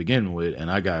roster to begin with,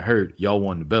 and I got hurt. Y'all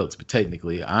won the belts, but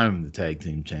technically, I'm the tag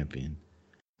team champion.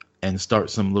 And start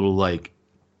some little, like,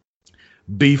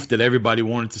 beef that everybody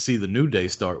wanted to see the New Day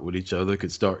start with each other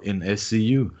could start in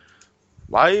SCU.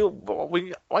 Why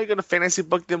are you gonna fantasy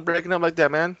book them breaking up like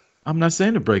that, man? I'm not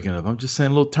saying they're breaking up. I'm just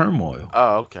saying a little turmoil.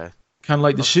 Oh, okay. Kind of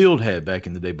like the Shield had back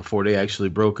in the day before they actually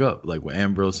broke up, like with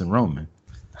Ambrose and Roman,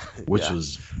 which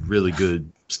was really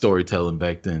good storytelling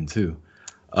back then too.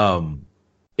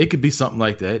 It could be something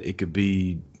like that. It could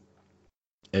be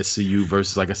SCU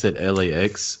versus, like I said,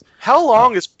 LAX. How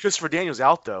long is Christopher Daniels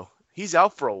out though? He's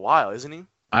out for a while, isn't he?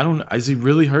 I don't know. Is he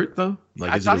really hurt though?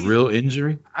 Like, is it a real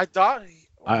injury?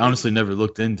 I honestly never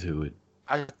looked into it.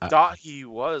 I thought he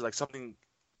was like something.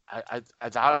 I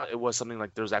thought it was something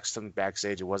like there was actually something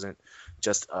backstage. It wasn't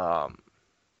just. I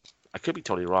could be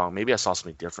totally wrong. Maybe I saw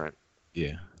something different.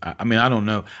 Yeah, I mean, I don't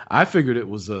know. I figured it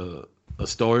was a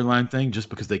storyline thing just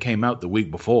because they came out the week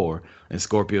before and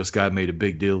Scorpio Sky made a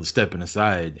big deal of stepping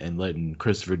aside and letting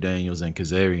Christopher Daniels and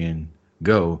Kazarian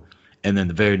go, and then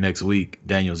the very next week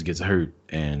Daniels gets hurt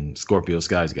and Scorpio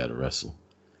Sky's got to wrestle.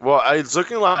 Well, it's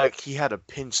looking like he had a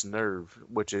pinched nerve,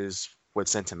 which is what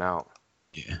sent him out.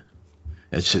 Yeah.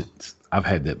 That shit, I've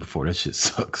had that before. That shit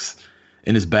sucks.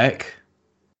 In his back?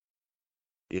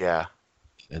 Yeah.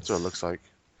 That's what it looks like.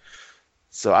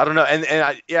 So I don't know.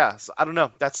 So I don't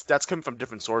know. That's coming from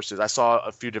different sources. I saw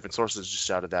a few different sources just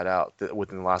shouted that out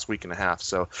within the last week and a half.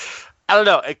 So I don't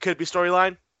know. It could be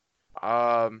storyline.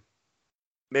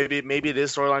 Maybe it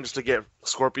is storyline just to get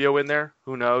Scorpio in there.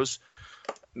 Who knows?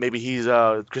 Maybe he's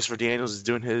Christopher Daniels is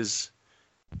doing his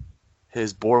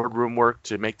boardroom work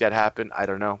to make that happen. I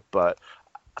don't know, but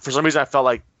for some reason I felt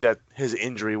like that his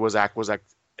injury was like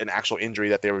an actual injury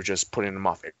that they were just putting him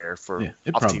off air off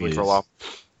TV for a while.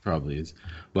 Probably is,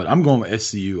 but I'm going with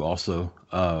SCU also.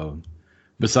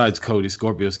 Besides Cody,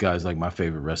 Scorpio Sky is like my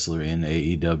favorite wrestler in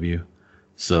AEW,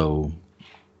 so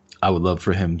I would love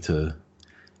for him to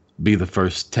be the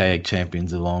first tag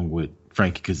champions along with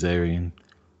Frankie Kazarian,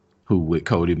 who with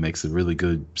Cody makes a really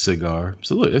good cigar.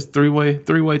 So look, it's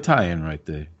three-way tie-in right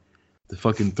there. The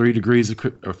fucking 3 degrees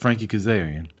of Frankie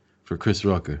Kazarian for Chris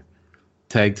Rucker.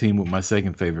 Tag team with my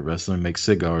second favorite wrestler and make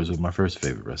cigars with my first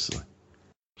favorite wrestler.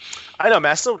 I know,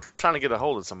 man. I'm still trying to get a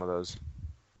hold of some of those.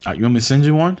 You want me to send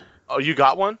you one? Oh, you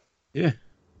got one? Yeah.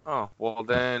 Oh, well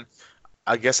then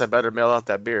I guess I better mail out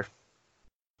that beer.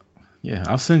 Yeah,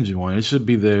 I'll send you one. It should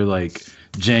be there like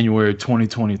January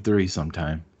 2023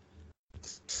 sometime.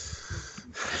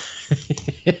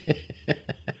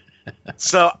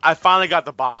 So I finally got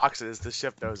the boxes to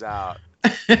ship those out.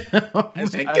 Man,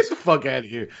 get the fuck out of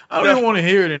here. I don't even want to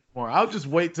hear it anymore. I'll just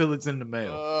wait till it's in the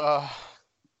mail.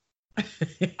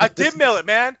 I did mail it,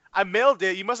 man. I mailed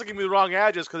it. You must have given me the wrong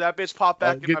address because that bitch popped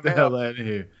back in my mail. Get the hell out of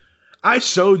here. I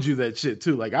showed you that shit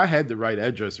too. Like, I had the right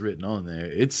address written on there.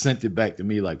 It sent it back to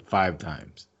me like 5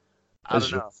 times. I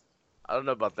don't know. I don't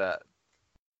know about that.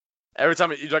 Every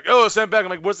time you're like, oh, send back. I'm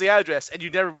like, what's the address? And you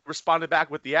never responded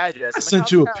back with the address. I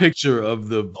sent you a picture of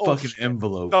the fucking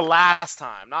envelope. The last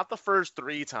time, not the first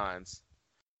 3 times.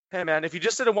 Hey, man, if you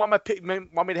just didn't want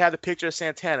me to have the picture of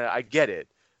Santana, I get it.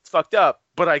 It's fucked up,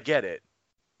 but I get it.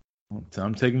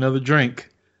 Time to take another drink.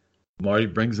 Marty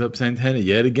brings up Santana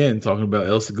yet again, talking about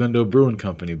El Segundo Brewing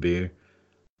Company beer.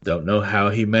 Don't know how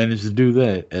he managed to do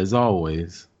that, as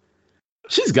always.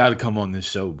 She's got to come on this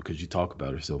show because you talk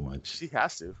about her so much. She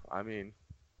has to. I mean,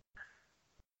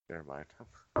 never mind.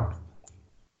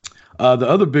 The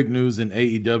other big news in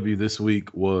AEW this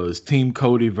week was Team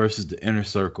Cody versus the Inner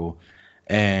Circle.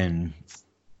 And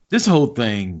this whole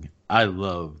thing, I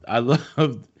loved. I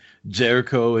loved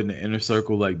Jericho and the Inner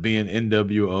Circle, like being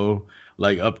NWO,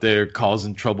 like up there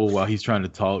causing trouble while he's trying to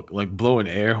talk, like blowing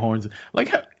air horns.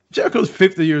 Like, Jericho's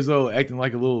 50 years old, acting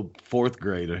like a little fourth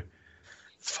grader.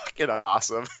 It's fucking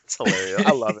awesome. It's hilarious.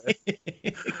 I love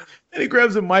it. And he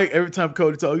grabs a mic every time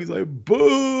Cody talks. He's like,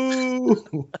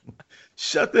 "Boo!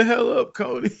 Shut the hell up,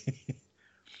 Cody."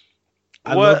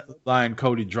 I love the line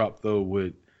Cody dropped though.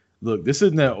 With, "Look, this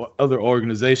isn't that other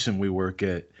organization we work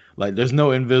at. Like, there's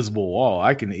no invisible wall.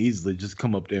 I can easily just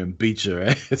come up there and beat your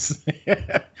ass."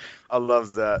 I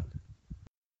love that.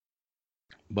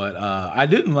 But I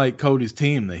didn't like Cody's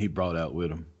team that he brought out with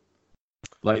him.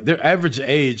 Like, their average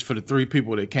age for the three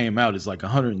people that came out is like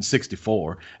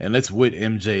 164, and that's with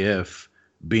MJF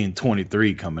being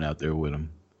 23 coming out there with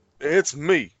him. It's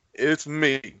me,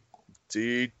 DDP.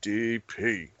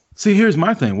 See, here's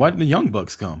my thing. Why didn't the Young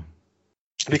Bucks come?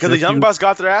 Because the Young Bucks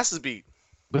got their asses beat.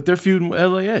 But they're feuding with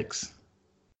LAX.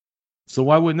 So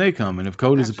why wouldn't they come? And if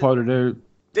Cody's a part of their...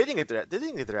 They didn't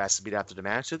get their asses beat after the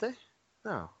match, did they?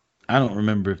 No. I don't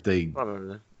remember if they... I don't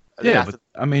remember that. Yeah, but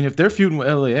I mean, if they're feuding with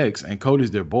LAX and Cody's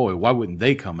their boy, why wouldn't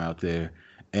they come out there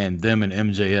and them and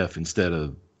MJF instead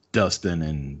of Dustin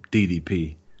and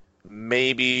DDP?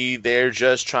 Maybe they're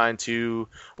just trying to...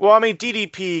 Well, I mean,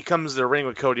 DDP comes to the ring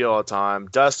with Cody all the time.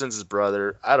 Dustin's his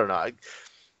brother. I don't know.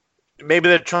 Maybe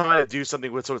they're trying to do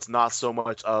something with so it's not so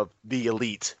much of the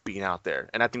elite being out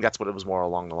there. And I think that's what it was more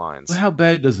along the lines. Well, how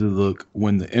bad does it look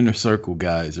when the Inner Circle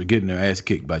guys are getting their ass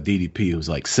kicked by DDP, who's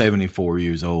like 74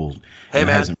 years old and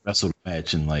hasn't wrestled a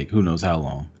match in like who knows how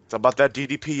long? It's about that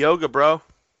DDP yoga, bro.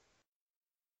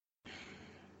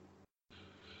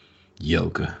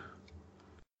 Yoga.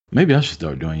 Maybe I should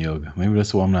start doing yoga. Maybe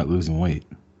that's why I'm not losing weight.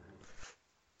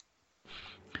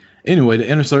 Anyway, the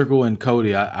Inner Circle and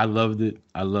Cody, I loved it.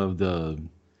 I loved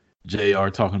JR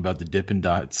talking about the Dippin'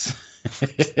 Dots.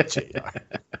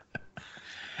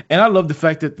 And I love the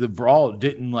fact that the brawl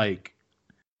didn't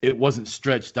it wasn't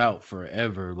stretched out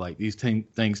forever like these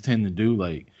things tend to do.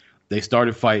 Like, they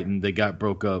started fighting, they got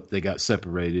broke up, they got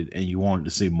separated, and you wanted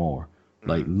to see more.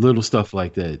 Like, little stuff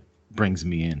like that brings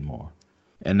me in more.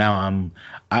 And now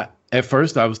at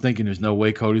first I was thinking there's no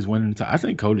way Cody's winning. I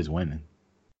think Cody's winning.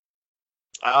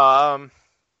 I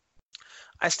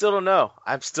still don't know.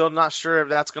 I'm still not sure if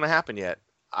that's going to happen yet.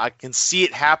 I can see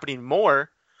it happening more,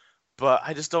 but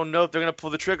I just don't know if they're going to pull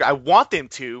the trigger. I want them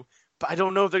to, but I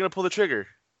don't know if they're going to pull the trigger.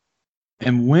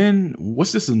 And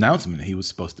what's this announcement he was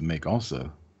supposed to make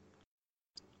also?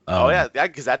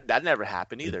 Because that never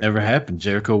happened either. It never happened.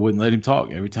 Jericho wouldn't let him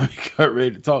talk. Every time he got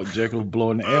ready to talk, Jericho was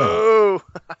blowing the air. Oh!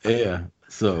 Yeah,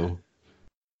 so...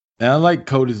 And I like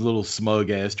Cody's little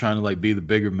smug ass trying to be the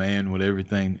bigger man with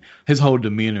everything. His whole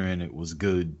demeanor in it was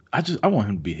good. I want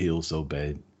him to be heel so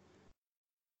bad.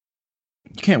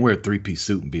 You can't wear a 3-piece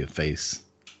suit and be a face.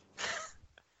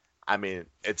 I mean,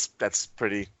 that's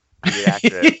pretty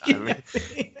accurate. I mean,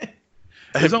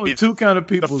 there's only two kind of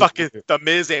people. The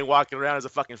Miz ain't walking around as a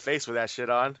fucking face with that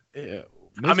shit on. Yeah.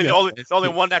 I mean, the only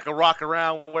one that can rock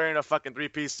around wearing a fucking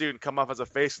 3-piece suit and come off as a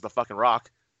face is the fucking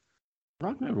Rock.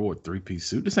 Rock never wore a 3-piece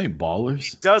suit. This ain't Ballers.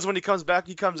 He does when he comes back.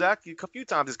 He comes back a few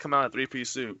times. He's come out in a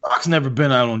 3-piece suit. Rock's never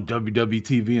been out on WWE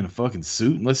TV in a fucking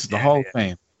suit unless it's the Hall of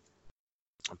Fame.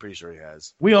 I'm pretty sure he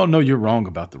has. We all know you're wrong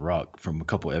about The Rock from a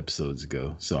couple episodes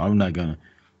ago, so I'm not gonna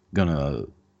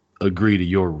agree to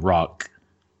your Rock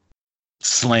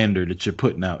slander that you're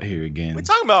putting out here again. What are you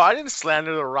talking about? I didn't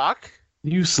slander The Rock.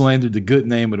 You slandered the good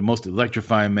name of the most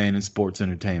electrifying man in sports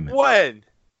entertainment. When?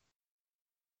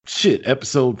 Shit,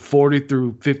 episode 40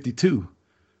 through 52.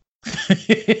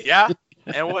 Yeah?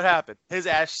 And what happened? His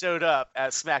ass showed up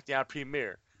at SmackDown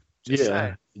premiere. Just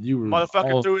saying. You were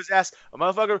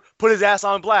motherfucker put his ass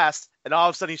on blast, and all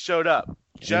of a sudden he showed up.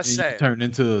 Just saying. He turned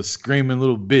into a screaming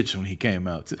little bitch when he came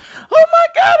out. Oh my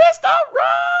God, that's not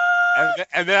right!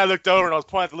 And then I looked over and I was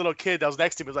pointing at the little kid that was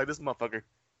next to me. I was like, this motherfucker.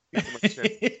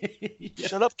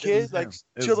 Shut up, kid.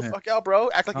 Chill the fuck out,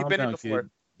 bro. Act like you've been here before. Kid.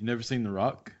 You never seen The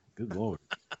Rock? Good Lord.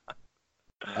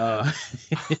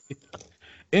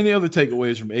 Any other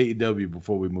takeaways from AEW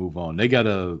before we move on? They got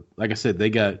like I said, they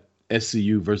got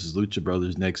SCU versus Lucha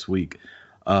Brothers next week.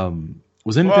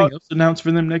 Was anything else announced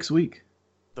for them next week?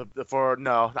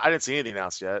 No, I didn't see anything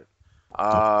else yet.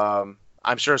 I'm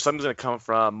sure something's gonna come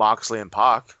from Moxley and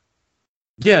Pac.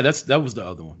 Yeah, that was the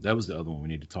other one. That was the other one we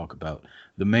need to talk about.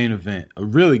 The main event, a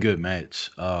really good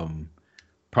match.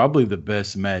 Probably the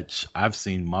best match I've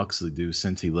seen Moxley do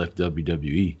since he left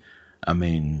WWE. I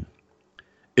mean,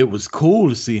 it was cool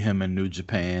to see him in New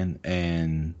Japan,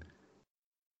 and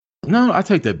no, I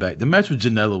take that back. The match with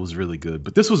Janela was really good,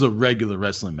 but this was a regular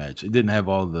wrestling match. It didn't have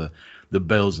all the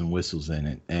bells and whistles in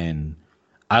it, and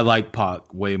I like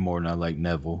Pac way more than I like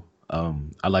Neville.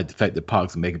 I like the fact that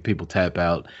Pac's making people tap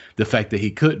out. The fact that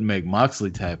he couldn't make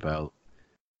Moxley tap out.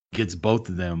 gets both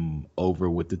of them over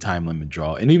with the time limit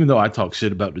draw. And even though I talk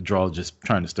shit about the draw, just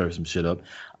trying to stir some shit up,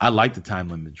 I like the time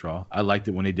limit draw. I liked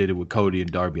it when they did it with Cody and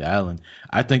Darby Allin.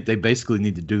 I think they basically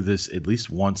need to do this at least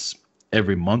once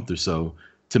every month or so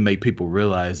to make people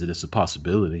realize that it's a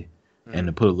possibility and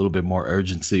to put a little bit more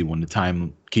urgency when the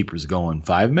timekeeper's going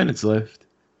 5 minutes left.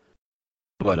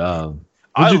 But I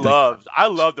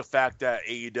love the fact that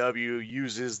AEW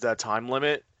uses that time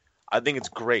limit. I think it's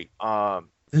great.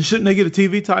 And shouldn't they get a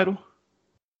TV title?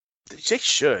 They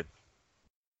should.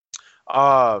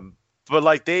 But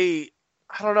like I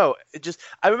don't know.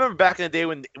 I remember back in the day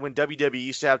when WWE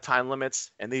used to have time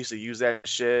limits and they used to use that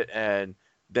shit, and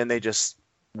then they just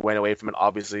went away from it,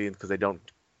 obviously, because they don't.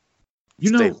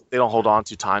 They don't hold on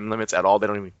to time limits at all. They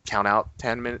don't even count out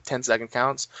 10-second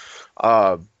counts.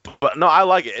 But no, I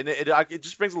like it, and it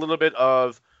just brings a little bit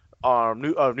of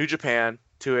New Japan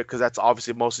to it, because that's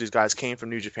obviously most of these guys came from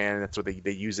New Japan, and that's what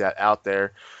they use that out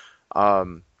there.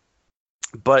 But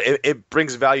it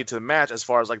brings value to the match as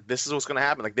far as like, this is what's going to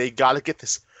happen. Like, they got to get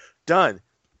this done.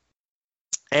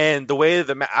 And the way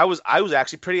I was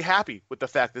actually pretty happy with the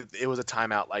fact that it was a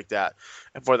timeout like that,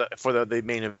 and for the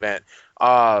main event.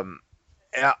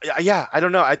 Yeah, I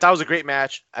don't know. I thought it was a great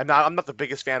match. I'm not the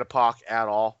biggest fan of Pac at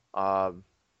all.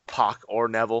 Pac or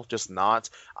Neville, just not.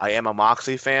 I am a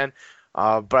Moxley fan.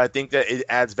 But I think that it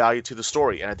adds value to the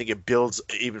story, and I think it builds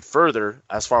even further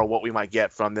as far as what we might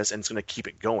get from this, and it's going to keep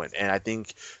it going. And I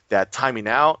think that timing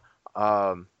out,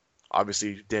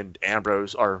 obviously, then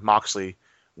Ambrose or Moxley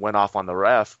went off on the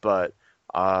ref, but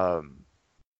I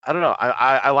don't know.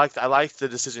 I like the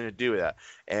decision to do that.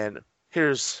 And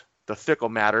here's the fickle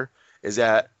matter: is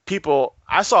that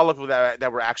I saw a lot of people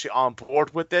that were actually on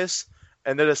board with this,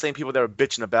 and they're the same people that were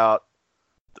bitching about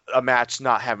a match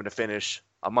not having to finish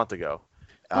a month ago.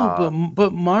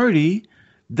 But Marty,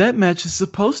 that match is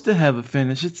supposed to have a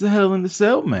finish. It's a Hell in a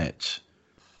Cell match.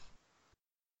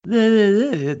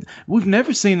 We've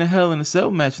never seen a Hell in a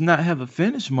Cell match not have a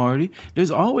finish, Marty.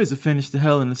 There's always a finish to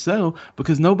Hell in a Cell,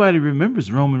 because nobody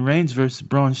remembers Roman Reigns versus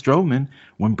Braun Strowman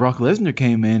when Brock Lesnar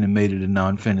came in and made it a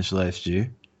non-finish last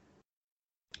year.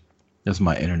 That's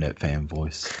my internet fan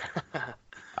voice.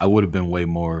 I would have been way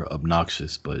more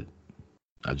obnoxious, but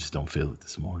I just don't feel it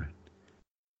this morning.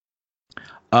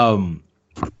 I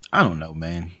don't know,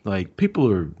 man. Like,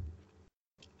 people are.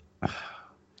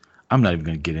 I'm not even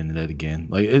gonna get into that again.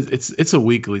 Like, it's a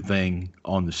weekly thing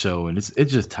on the show, and it's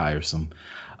just tiresome.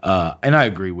 And I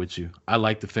agree with you. I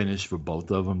like the finish for both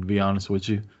of them, to be honest with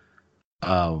you.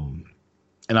 And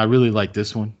I really like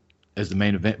this one as the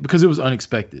main event because it was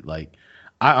unexpected. Like,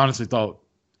 I honestly thought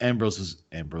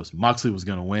Moxley was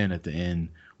gonna win at the end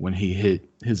when he hit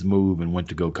his move and went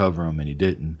to go cover him, and he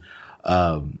didn't.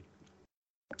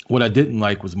 What I didn't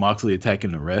like was Moxley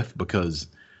attacking the ref, because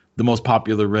the most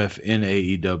popular ref in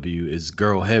AEW is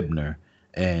Girl Hebner,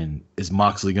 and is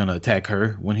Moxley going to attack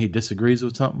her when he disagrees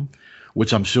with something?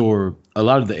 Which I'm sure a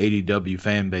lot of the AEW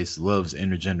fan base loves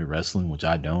intergender wrestling, which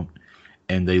I don't,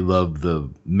 and they love the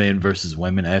men versus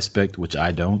women aspect, which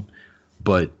I don't.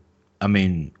 But, I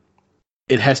mean,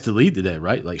 it has to lead to that,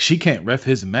 right? Like, she can't ref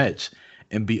his match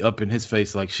and be up in his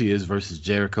face like she is versus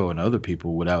Jericho and other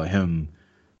people without him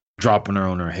dropping her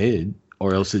on her head,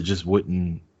 or else it just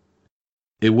wouldn't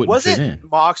fit in.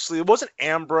 Moxley, it wasn't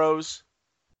Ambrose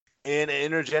in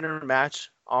an intergender match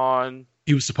on.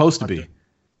 He was supposed to be.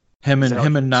 Him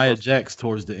and Nia Jax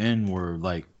towards the end were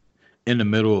like in the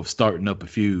middle of starting up a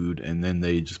feud, and then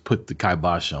they just put the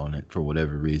kibosh on it for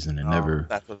whatever reason and never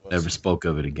spoke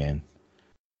of it again.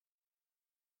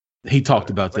 He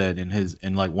talked about that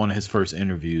in like one of his first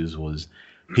interviews. Was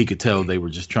he could tell they were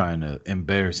just trying to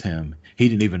embarrass him. He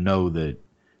didn't even know that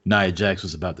Nia Jax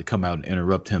was about to come out and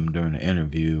interrupt him during the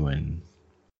interview, and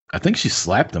I think she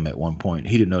slapped him at one point.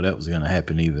 He didn't know that was going to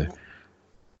happen either.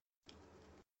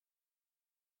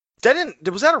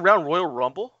 Was that around Royal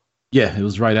Rumble? Yeah, it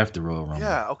was right after Royal Rumble.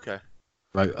 Yeah, okay.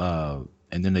 Right,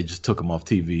 and then they just took him off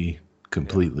TV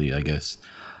completely, I guess.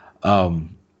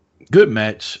 Good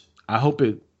match. I hope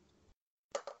it.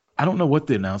 I don't know what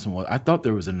the announcement was. I thought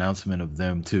there was an announcement of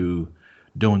them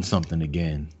doing something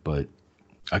again, but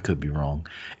I could be wrong.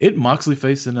 It Moxley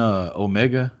facing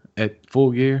Omega at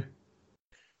Full Gear?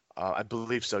 I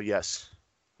believe so, yes.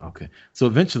 Okay. So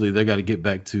eventually they got to get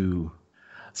back to...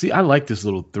 See, I like this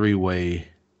little three-way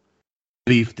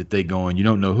beef that they going. You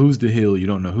don't know who's the heel. You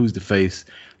don't know who's the face.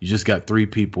 You just got three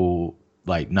people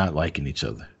like not liking each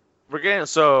other. We're getting...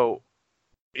 So,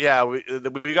 yeah, we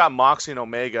got Moxley and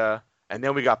Omega, and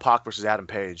then we got Pac versus Adam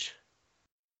Page.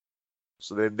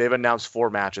 So they've announced 4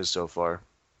 matches so far.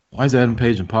 Why is Adam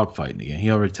Page and Pac fighting again?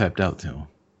 He already tapped out to him.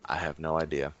 I have no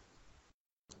idea.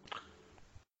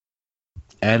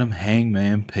 Adam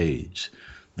Hangman Page,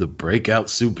 the breakout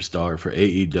superstar for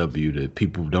AEW that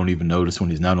people don't even notice when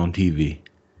he's not on TV.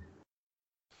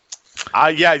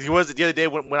 Yeah, he was the other day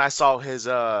when I saw his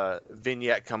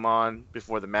vignette come on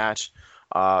before the match.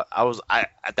 At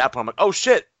that point I'm like, oh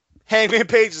shit, Hangman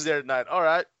Page is there tonight. All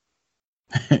right.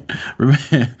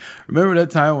 Remember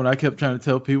that time when I kept trying to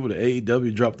tell people that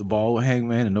AEW dropped the ball with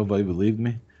Hangman and nobody believed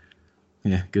me?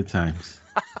 Yeah, good times.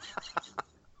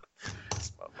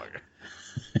 This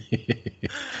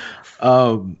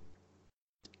motherfucker.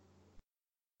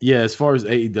 Yeah, as far as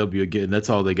AEW, again, that's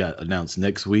all they got announced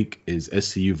next week is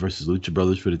SCU versus Lucha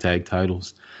Brothers for the tag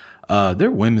titles.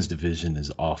 Their women's division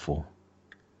is awful.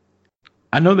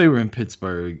 I know they were in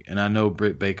Pittsburgh, and I know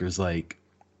Britt Baker's like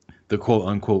the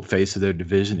quote-unquote face of their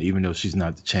division, even though she's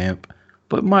not the champ.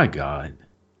 But my God.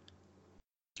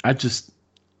 I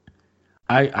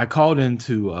called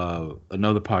into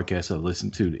another podcast I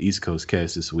listened to, the East Coast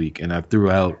Cast this week, and I threw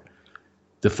out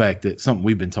the fact that something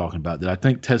we've been talking about, that I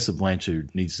think Tessa Blanchard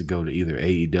needs to go to either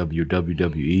AEW or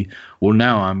WWE. Well,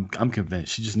 now I'm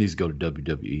convinced she just needs to go to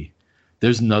WWE.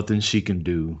 There's nothing she can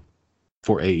do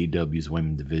for AEW's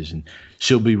women's division.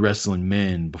 She'll be wrestling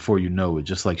men before you know it,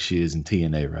 just like she is in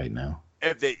TNA right now.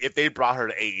 If they brought her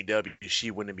to AEW, she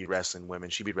wouldn't be wrestling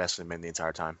women. She'd be wrestling men the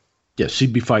entire time. Yeah,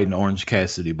 she'd be fighting Orange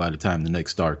Cassidy by the time the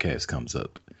next StarCast comes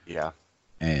up. Yeah.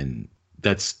 And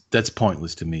that's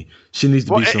pointless to me. She needs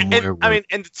to be somewhere.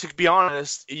 And to be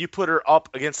honest, you put her up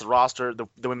against the roster, the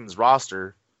women's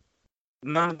roster,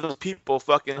 none of those people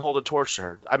fucking hold a torch to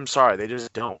her. I'm sorry, they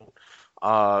just don't.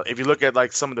 If you look at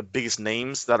like some of the biggest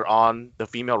names that are on the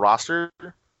female roster,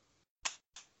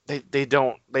 they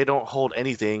don't hold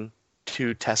anything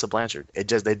to Tessa Blanchard. They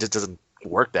just doesn't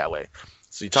work that way.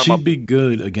 So she'd be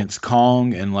good against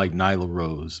Kong and like Nyla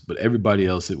Rose, but everybody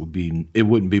else it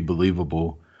wouldn't be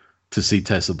believable to see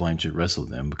Tessa Blanchard wrestle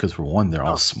them, because for one, they're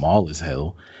all small as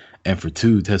hell, and for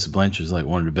two, Tessa Blanchard is like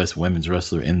one of the best women's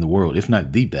wrestlers in the world, if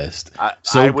not the best.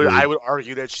 I would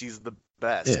argue that she's the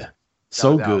best. Yeah,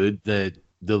 so good that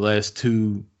the last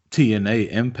two TNA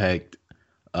Impact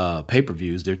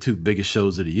pay-per-views, their two biggest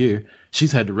shows of the year,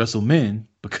 she's had to wrestle men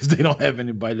because they don't have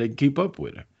anybody that can keep up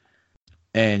with her.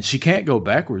 And she can't go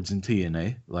backwards in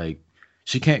TNA. Like,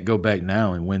 she can't go back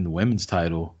now and win the women's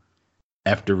title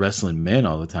after wrestling men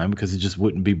all the time, because it just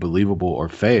wouldn't be believable or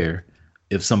fair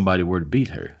if somebody were to beat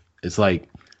her. It's like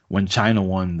when Chyna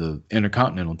won the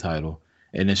Intercontinental title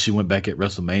and then she went back at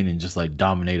WrestleMania and just like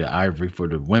dominated Ivory for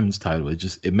the women's title.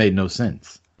 It made no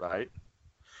sense. Right.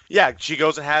 Yeah, she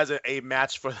goes and has a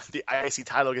match for the IC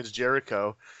title against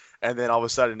Jericho, and then all of a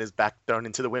sudden is back thrown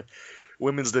into the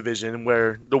women's division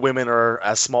where the women are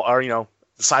as small, or the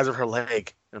size of her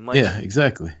leg. And I'm like, yeah,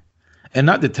 exactly. And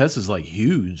not that Tessa's like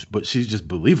huge, but she's just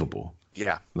believable.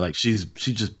 Yeah, like she's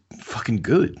just fucking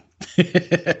good.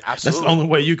 Absolutely. That's the only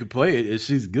way you could play it, is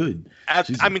she's good.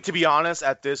 To be honest,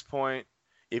 at this point,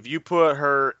 if you put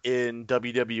her in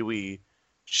WWE,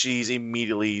 she's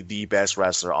immediately the best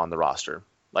wrestler on the roster.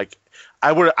 Like,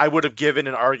 I would have given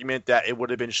an argument that it would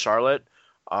have been Charlotte,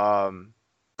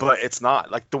 but it's not.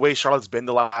 Like, the way Charlotte's been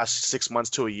the last 6 months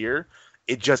to a year,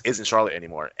 it just isn't Charlotte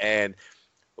anymore. And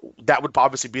that would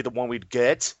obviously be the one we'd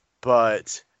get.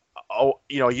 But a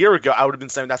year ago, I would have been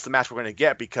saying that's the match we're going to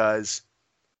get, because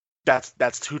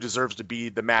that's who deserves to be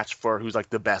the match for who's like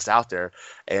the best out there.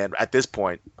 And at this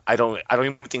point, I don't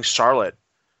even think Charlotte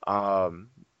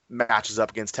matches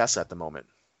up against Tessa at the moment.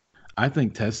 I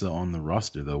think Tessa on the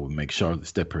roster, though, would make Charlotte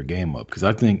step her game up, because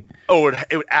I think... Oh,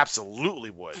 it would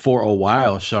absolutely would. For a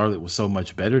while, Charlotte was so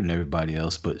much better than everybody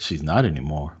else, but she's not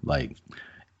anymore. Like,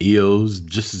 Io's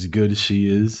just as good as she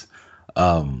is.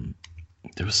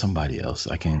 There was somebody else.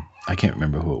 I can't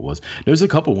remember who it was. There's a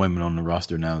couple women on the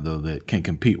roster now, though, that can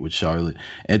compete with Charlotte.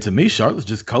 And to me, Charlotte's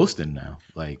just coasting now.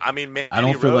 Like, I mean, I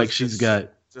don't feel like she's got...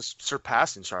 Just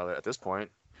surpassing Charlotte at this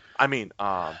point. I mean,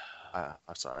 I'm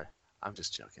sorry. I'm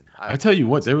just joking. I tell you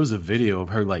what, there was a video of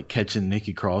her like catching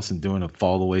Nikki Cross and doing a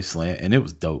fall away slant, and it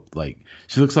was dope. Like,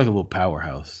 she looks like a little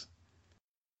powerhouse.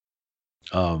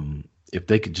 If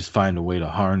they could just find a way to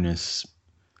harness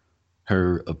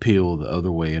her appeal the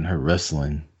other way in her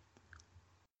wrestling,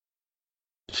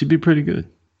 she'd be pretty good.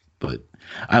 But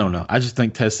I don't know. I just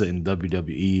think Tessa in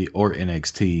WWE or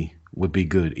NXT would be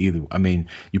good either. I mean,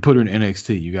 you put her in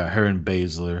NXT, you got her and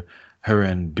Baszler, her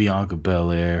and Bianca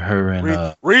Belair, her and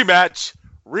rematch,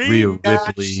 Rhea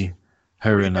Ripley,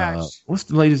 her and what's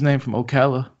the lady's name from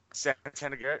Ocala?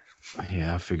 Santana Garrett.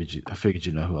 Yeah, I figured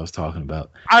you know who I was talking about.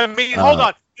 I mean, hold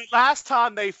on. The last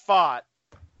time they fought,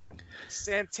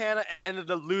 Santana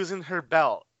ended up losing her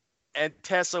belt, and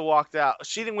Tessa walked out.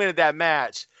 She didn't win that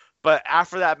match, but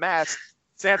after that match,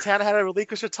 Santana had to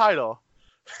relinquish her title.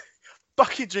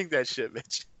 fucking drink that shit,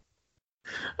 Mitch.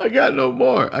 I got no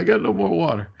more. I got no more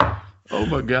water. Oh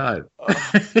my God.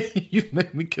 You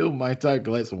made me kill my entire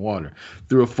glass of water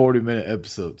through a 40-minute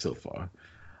episode so far.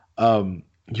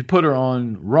 You put her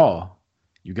on Raw.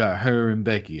 You got her and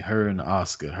Becky, her and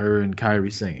Asuka, her and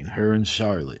Kairi Sane, her and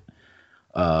Charlotte.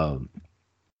 I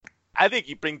think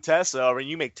you bring Tessa over and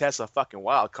you make Tessa a fucking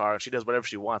wild card. She does whatever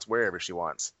she wants, wherever she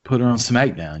wants. Put her on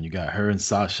SmackDown. You got her and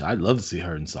Sasha. I'd love to see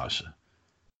her and Sasha.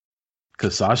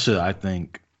 Because Sasha, I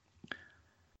think...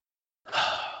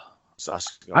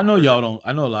 I know y'all don't.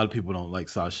 I know a lot of people don't like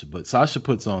Sasha, but Sasha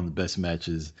puts on the best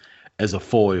matches as a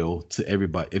foil to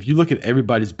everybody. If you look at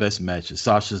everybody's best matches,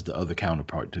 Sasha's the other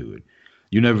counterpart to it.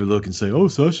 You never look and say, "Oh,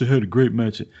 Sasha had a great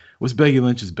match." What's Becky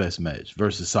Lynch's best match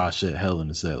versus Sasha at Hell in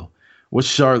a Cell? What's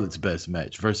Charlotte's best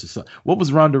match versus what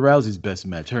was Ronda Rousey's best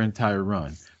match her entire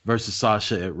run versus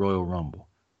Sasha at Royal Rumble?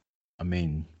 I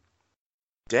mean,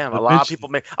 damn,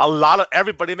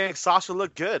 everybody makes Sasha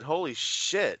look good. Holy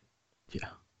shit. Yeah.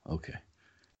 Okay.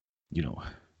 You know,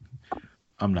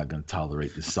 I'm not going to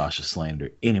tolerate this Sasha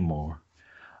slander anymore.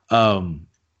 I don't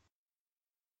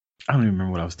even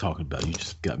remember what I was talking about. You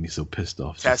just got me so pissed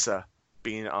off. Tessa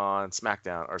being on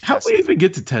SmackDown. How we even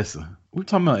get to Tessa? We're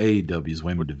talking about AEW's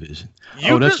women's division.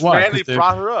 That's why. Randomly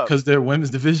brought her up. Because their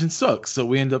women's division sucks. So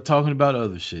we end up talking about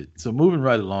other shit. So moving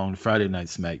right along, Friday Night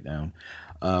SmackDown.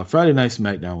 Friday Night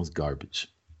SmackDown was garbage.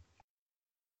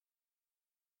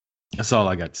 That's all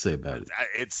I got to say about it.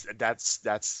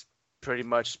 That's pretty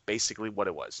much basically what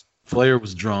it was. Flair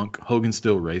was drunk. Hogan's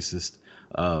still racist.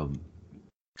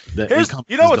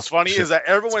 You know what's funny is that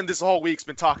everyone this whole week's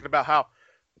been talking about how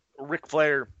Ric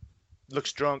Flair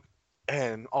looks drunk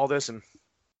and all this, and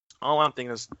all I'm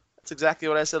thinking is that's exactly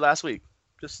what I said last week.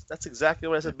 That's exactly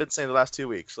what I've been saying the last 2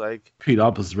 weeks. Like Pete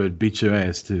Opus read beat your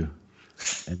ass too,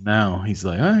 and now he's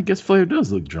like, I guess Flair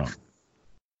does look drunk.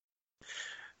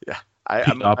 Yeah.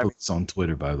 Pete Opus on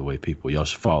Twitter, by the way, people. Y'all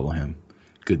should follow him.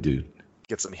 Good dude.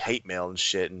 Get some hate mail and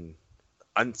shit and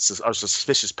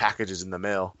suspicious packages in the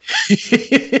mail.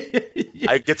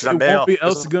 I get to the mail. It won't be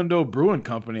El Segundo Brewing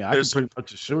Company. I can pretty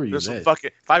much assure you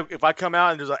that. If I come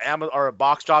out and there's a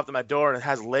box dropped at my door and it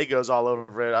has Legos all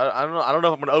over it, I don't know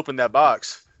if I'm gonna open that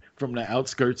box. From the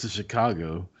outskirts of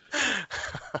Chicago.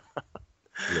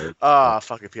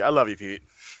 Fucking Pete. I love you, Pete.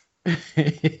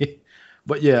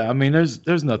 But yeah, I mean,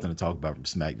 there's nothing to talk about from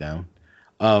SmackDown.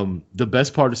 The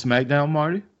best part of SmackDown,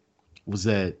 Marty, was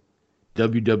that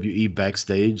WWE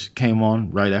Backstage came on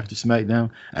right after SmackDown.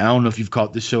 I don't know if you've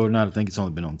caught this show or not. I think it's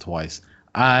only been on twice.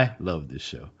 I love this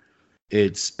show.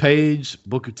 It's Paige,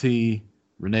 Booker T,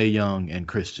 Renee Young, and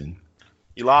Christian.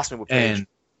 You lost me with Paige.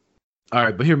 All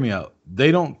right, but hear me out.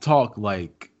 They don't talk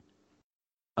like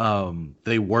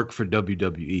they work for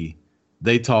WWE.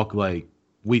 They talk like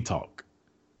we talk.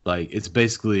 Like, it's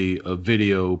basically a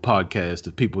video podcast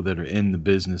of people that are in the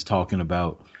business talking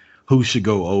about who should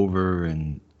go over.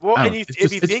 And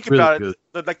if you think about it,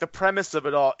 like the premise of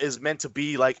it all is meant to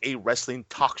be like a wrestling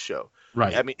talk show.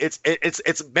 Right. I mean, it's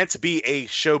meant to be a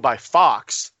show by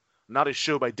Fox, not a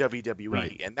show by WWE.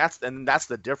 Right. And that's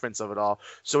the difference of it all.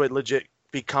 So it legit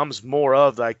becomes more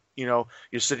of like, you know,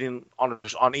 you're sitting on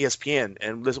ESPN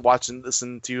and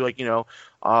listen to like, any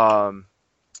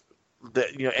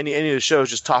of the shows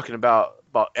just talking about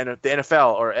the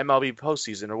NFL or MLB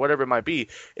postseason or whatever it might be.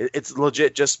 It's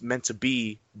legit just meant to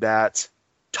be that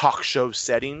talk show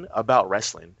setting about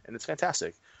wrestling, and it's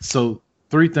fantastic. So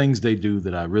 3 things they do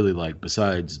that I really like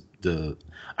besides I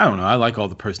don't know, I like all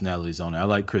the personalities on it. I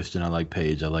like Christian, I like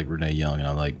Paige, I like Renee Young, and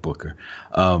I like Booker.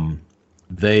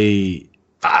 They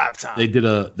did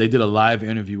a live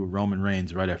interview with Roman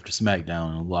Reigns right after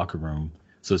SmackDown in the locker room.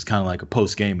 So it's kind of like a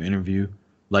post-game interview,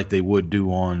 like they would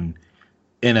do on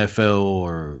NFL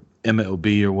or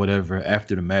MLB or whatever.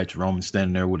 After the match, Roman's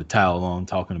standing there with a towel on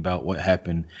talking about what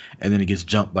happened, and then he gets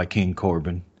jumped by King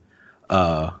Corbin.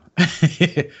 So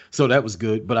that was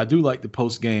good. But I do like the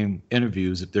post-game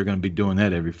interviews if they're going to be doing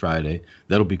that every Friday.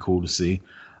 That'll be cool to see.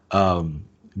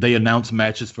 They announced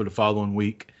matches for the following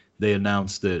week. They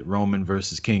announced that Roman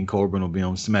versus King Corbin will be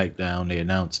on SmackDown. They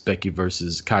announced Becky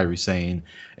versus Kairi Sane,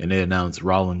 and they announced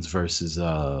Rollins versus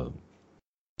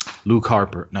Luke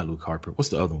Harper. Not Luke Harper. What's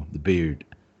the other one? The beard.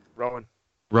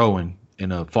 Rowan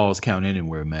in a Falls Count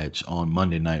Anywhere match on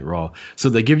Monday Night Raw. So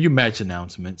they give you match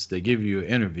announcements. They give you an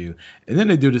interview. And then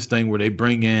they do this thing where they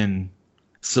bring in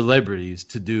celebrities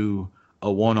to do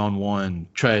a one-on-one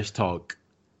trash talk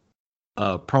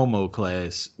promo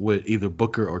class with either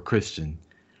Booker or Christian.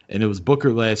 And it was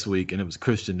Booker last week, and it was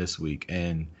Christian this week.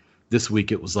 And this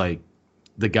week it was like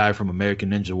the guy from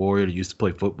American Ninja Warrior that used to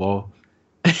play football.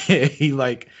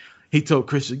 he told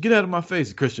Christian, "Get out of my face."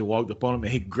 And Christian walked up on him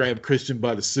and he grabbed Christian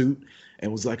by the suit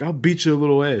and was like, "I'll beat your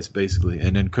little ass," basically.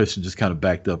 And then Christian just kind of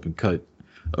backed up and cut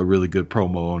a really good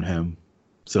promo on him.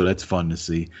 So that's fun to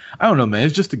see. I don't know, man.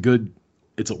 It's just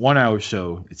it's a 1 hour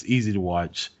show. It's easy to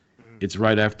watch. It's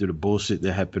right after the bullshit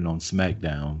that happened on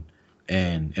SmackDown.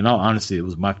 And in all honesty, it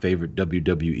was my favorite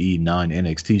WWE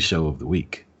non-NXT show of the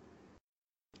week.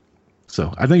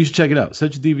 So I think you should check it out.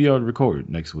 Set your DVR to record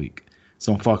next week. It's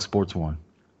on Fox Sports 1.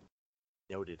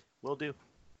 Noted. Will do.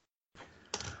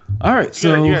 All right,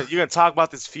 so you gonna talk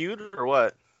about this feud or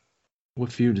what?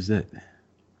 What feud is that?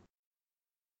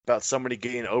 About somebody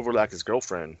getting over like his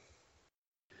girlfriend.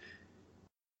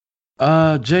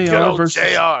 JR Good old versus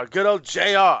JR. Good old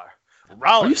JR.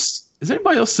 Rollins. Is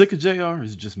anybody else sick of JR, or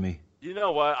is it just me? You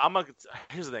know what?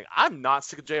 Here's the thing. I'm not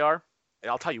sick of JR, and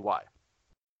I'll tell you why.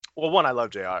 Well, one, I love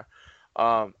JR.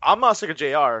 I'm not sick of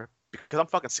JR because I'm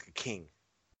fucking sick of King.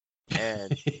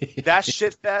 And that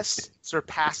shit fest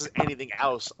surpasses anything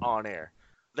else on air.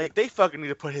 Like, they fucking need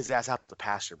to put his ass out the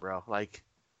pasture, bro. Like,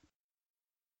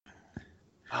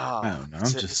 I don't know.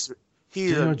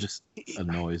 JR just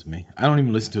annoys me. I don't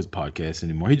even listen to his podcast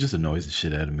anymore. He just annoys the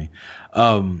shit out of me.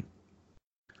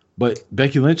 But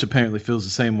Becky Lynch apparently feels the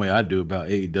same way I do about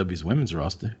AEW's women's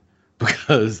roster,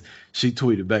 because she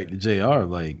tweeted back to JR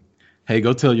like, "Hey,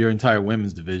 go tell your entire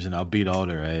women's division I'll beat all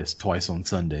their ass twice on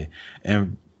Sunday."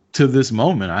 And to this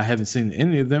moment, I haven't seen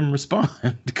any of them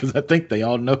respond because I think they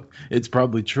all know it's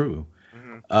probably true.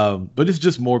 Mm-hmm. But it's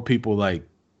just more people like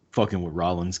fucking with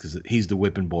Rollins because he's the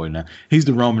whipping boy now. He's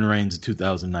the Roman Reigns of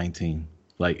 2019.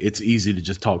 Like, it's easy to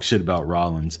just talk shit about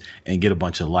Rollins and get a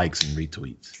bunch of likes and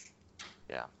retweets.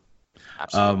 Yeah,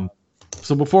 absolutely.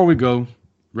 So before we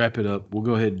wrap it up, we'll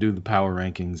go ahead and do the power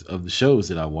rankings of the shows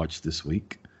that I watched this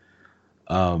week.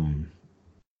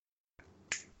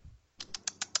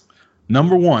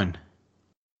 Number 1,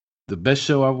 the best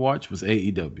show I watched was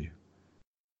AEW.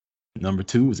 Number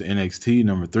 2 was NXT.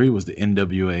 Number 3 was the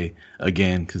NWA,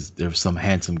 again, because there was some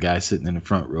handsome guy sitting in the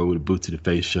front row with a boot to the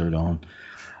face shirt on.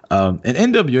 And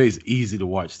NWA is easy to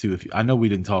watch too. I know we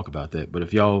didn't talk about that, but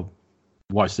if y'all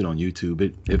watched it on YouTube,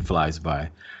 it flies by.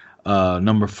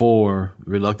 Number 4,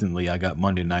 reluctantly, I got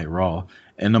Monday Night Raw.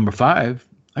 And number 5,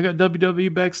 I got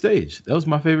WWE Backstage. That was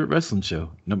my favorite wrestling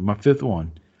show. My 5th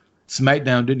one.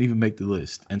 SmackDown didn't even make the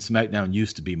list. And SmackDown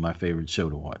used to be my favorite show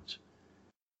to watch.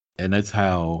 And that's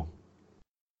how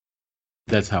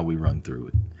we run through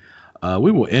it.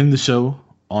 We will end the show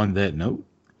on that note.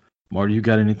 Marty, you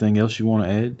got anything else you want to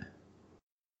add?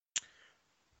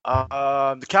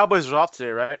 The Cowboys are off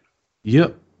today, right?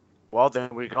 Yep. Well,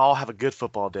 then we can all have a good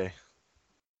football day.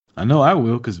 I know I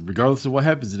will, because regardless of what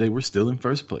happens today, we're still in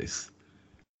first place.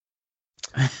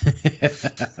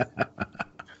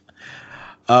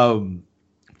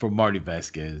 For Marty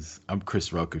Vasquez, I'm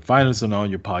Chris Rucker. Find us on all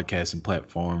your podcasting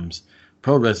platforms.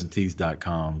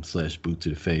 ProWrestlingTees.com/boot to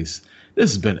the face.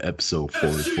 This has been episode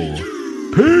 44.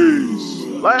 Peace.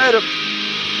 Later.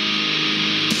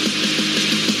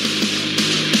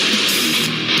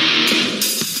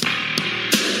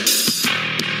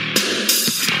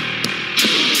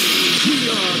 We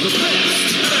are the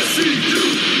best. SCU,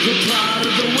 the pride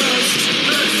of the West.